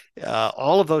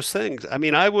 all of those things. I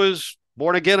mean, I was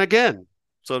born again,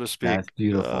 so to speak. that's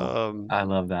beautiful. Um, I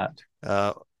love that.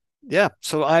 uh, yeah,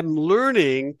 so I'm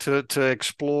learning to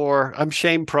explore. I'm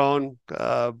shame prone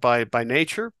by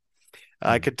nature.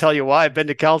 I Mm. could tell you why I've been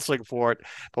to counseling for it,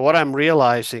 but what I'm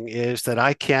realizing is that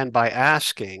I can, by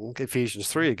asking Ephesians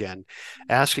 3 again,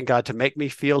 asking God to make me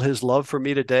feel his love for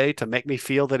me today, to make me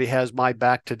feel that he has my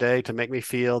back today, to make me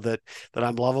feel that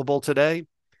I'm lovable today.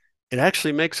 It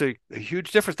actually makes a huge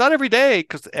difference. Not every day,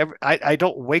 because I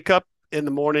don't wake up in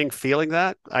the morning feeling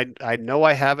that. I know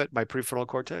I have it, my prefrontal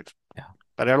cortex, Yeah.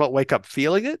 but I don't wake up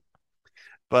feeling it.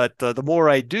 But the more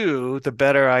I do, the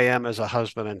better I am as a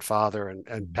husband and father and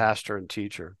Mhm. pastor and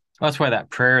teacher. That's why that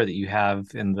prayer that you have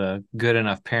in the Good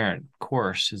Enough Parent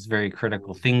course is very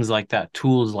critical. Things like that,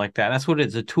 tools like that. That's what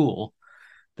it's a tool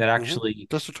that actually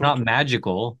That's the not tool.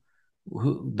 magical.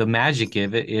 The magic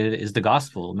of it is the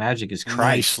gospel. Magic is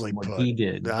Christ Nicely and what put. he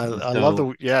did. I love So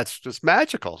the, yeah, it's just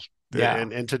magical.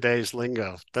 in today's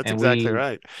lingo. That's and exactly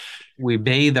right. We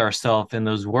bathe ourselves in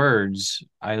those words.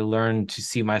 I learned to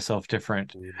see myself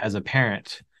different as a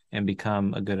parent and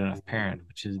become a good enough parent,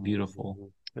 which is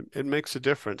beautiful. It makes a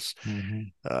difference.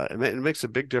 Mm-hmm. It makes a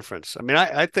big difference. I mean,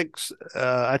 I think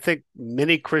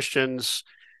many Christians.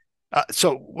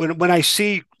 So when I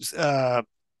see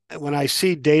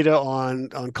data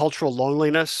on cultural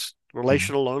loneliness,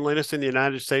 relational loneliness in the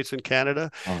United States and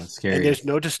Canada, it's scary. And there's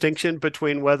no distinction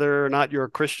between whether or not you're a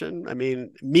Christian. I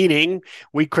mean, meaning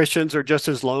we Christians are just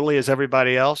as lonely as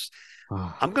everybody else.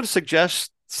 I'm going to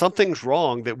suggest something's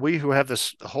wrong, that we who have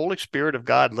this Holy Spirit of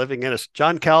God living in us.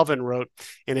 John Calvin wrote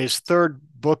in his third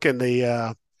book in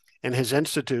his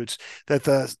Institutes that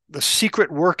the secret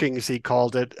workings, he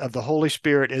called it, of the Holy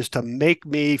Spirit is to make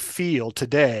me feel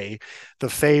today the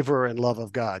favor and love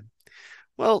of God.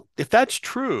 Well, if that's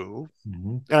true,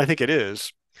 and I think it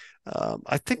is,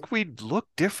 I think we'd look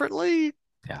differently.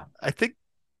 Yeah. I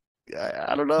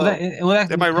don't know.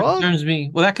 Am I wrong?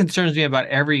 That concerns me about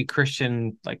every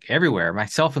Christian, like everywhere,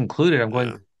 myself included. I'm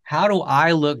going, how do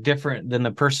I look different than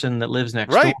the person that lives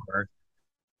next door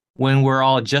when we're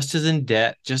all just as in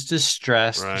debt, just as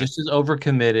stressed, just as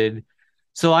overcommitted?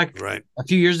 So a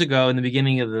few years ago, in the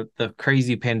beginning of the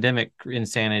crazy pandemic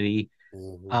insanity,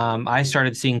 I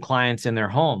started seeing clients in their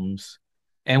homes.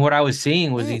 And what I was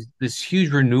seeing was this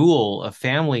huge renewal of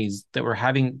families that were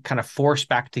having kind of forced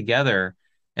back together.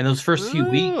 And those first few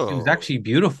weeks, it was actually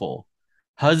beautiful.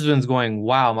 Husbands going,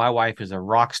 wow, my wife is a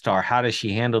rock star. How does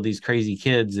she handle these crazy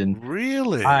kids? And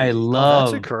really,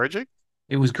 that's encouraging.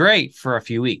 It was great for a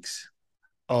few weeks.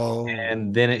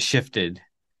 And then it shifted.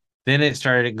 Then it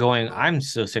started going, I'm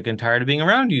so sick and tired of being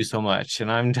around you so much.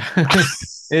 And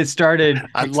it started.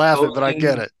 I'm laughing, but I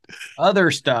get it. Other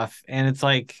stuff. And it's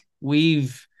like,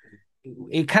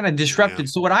 it kind of disrupted.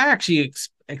 So what I actually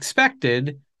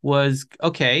expected was,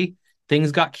 okay,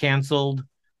 things got canceled.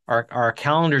 Our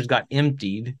calendars got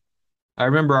emptied. I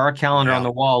remember our calendar on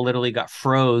the wall literally got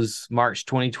froze March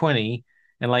 2020.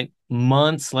 And like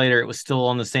months later, it was still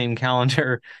on the same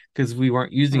calendar because we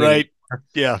weren't using it anymore.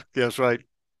 Yeah, that's right.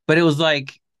 But it was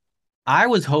like, I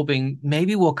was hoping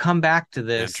maybe we'll come back to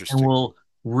this and we'll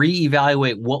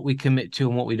reevaluate what we commit to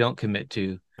and what we don't commit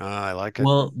to. I like it.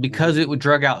 Well, because it would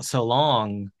drag out so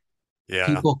long,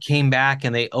 people came back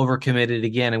and they overcommitted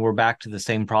again, and we're back to the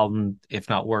same problem, if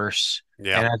not worse. And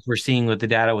as we're seeing with the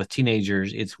data with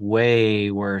teenagers, it's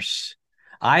way worse.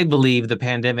 I believe the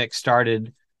pandemic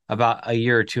started about a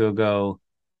year or two ago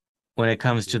when it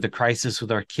comes to the crisis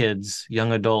with our kids,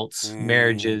 young adults,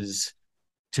 marriages.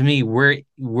 To me,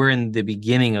 we're in the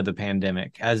beginning of the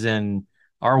pandemic, as in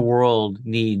our world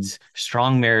needs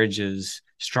strong marriages,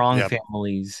 strong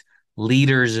families,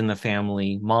 leaders in the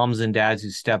family, moms and dads who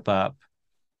step up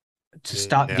to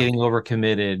stop getting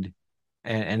overcommitted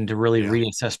and to really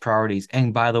reassess priorities.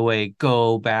 And by the way,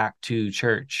 go back to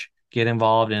church, get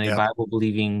involved in a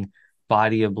Bible-believing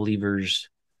body of believers.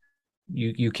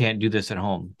 You can't do this at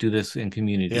home. Do this in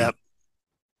community. Yep.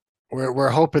 We're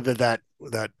hoping that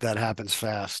happens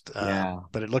fast.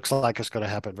 But it looks like it's going to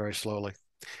happen very slowly.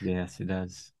 Yes, it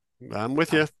does. I'm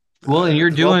with you. Well, and you're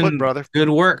doing good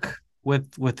work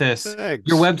with this. Thanks.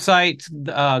 Your website,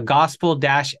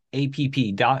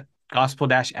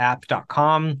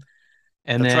 gospel-app.com.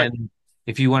 And then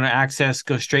if you want to access,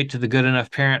 go straight to the Good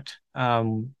Enough Parent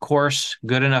course,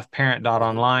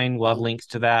 goodenoughparent.online. We'll have links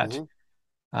to that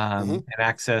and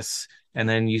access. And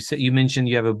then you mentioned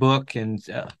you have a book and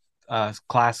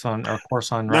class on or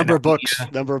course on number of books.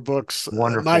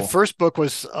 Wonderful. My first book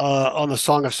was on the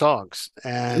Song of Songs,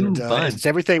 and it's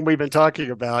everything we've been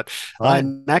talking about.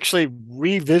 I'm actually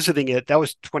revisiting it. That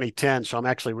was 2010, so I'm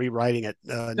actually rewriting it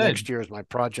next year as my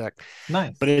project.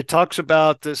 Nice. But it talks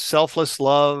about this selfless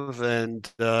love,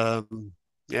 and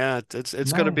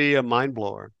it's going to be a mind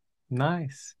blower.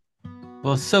 Nice.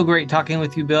 Well, it's so great talking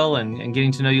with you, Bill, and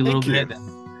getting to know you a little bit.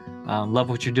 Love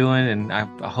what you're doing, and I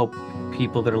hope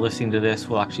people that are listening to this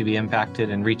will actually be impacted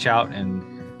and reach out and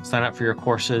sign up for your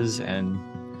courses. And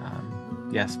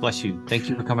yes, bless you. Thank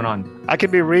you for coming on. I can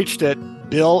be reached at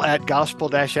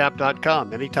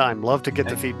bill@gospel-app.com anytime. Love to get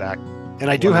the feedback. And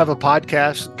I do have a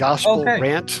podcast, Gospel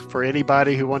Rant, for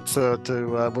anybody who wants to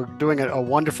we're doing a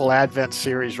wonderful Advent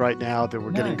series right now that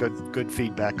we're getting good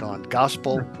feedback on.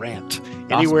 Gospel Rant.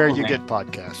 Anywhere you get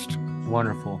podcasts.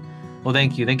 Wonderful. Well,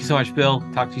 thank you. Thank you so much, Bill.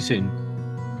 Talk to you soon.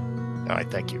 All right.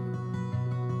 Thank you.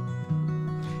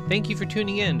 Thank you for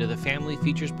tuning in to the Family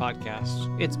Features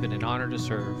Podcast. It's been an honor to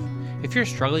serve. If you're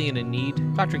struggling and in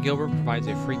need, Dr. Gilbert provides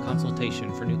a free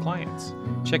consultation for new clients.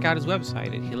 Check out his website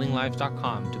at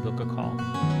healinglives.com to book a call.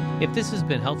 If this has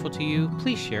been helpful to you,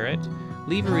 please share it.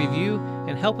 leave a review,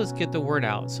 and help us get the word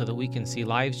out so that we can see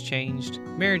lives changed,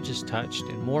 marriages touched,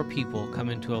 and more people come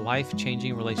into a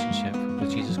life-changing relationship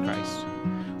with Jesus Christ.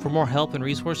 For more help and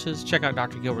resources, check out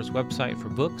Dr. Gilbert's website for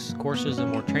books, courses,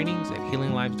 and more trainings at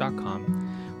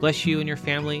healinglives.com. Bless you and your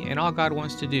family and all God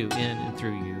wants to do in and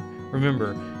through you.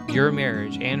 Remember, your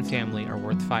marriage and family are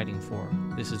worth fighting for.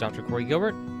 This is Dr. Corey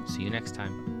Gilbert. See you next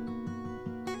time.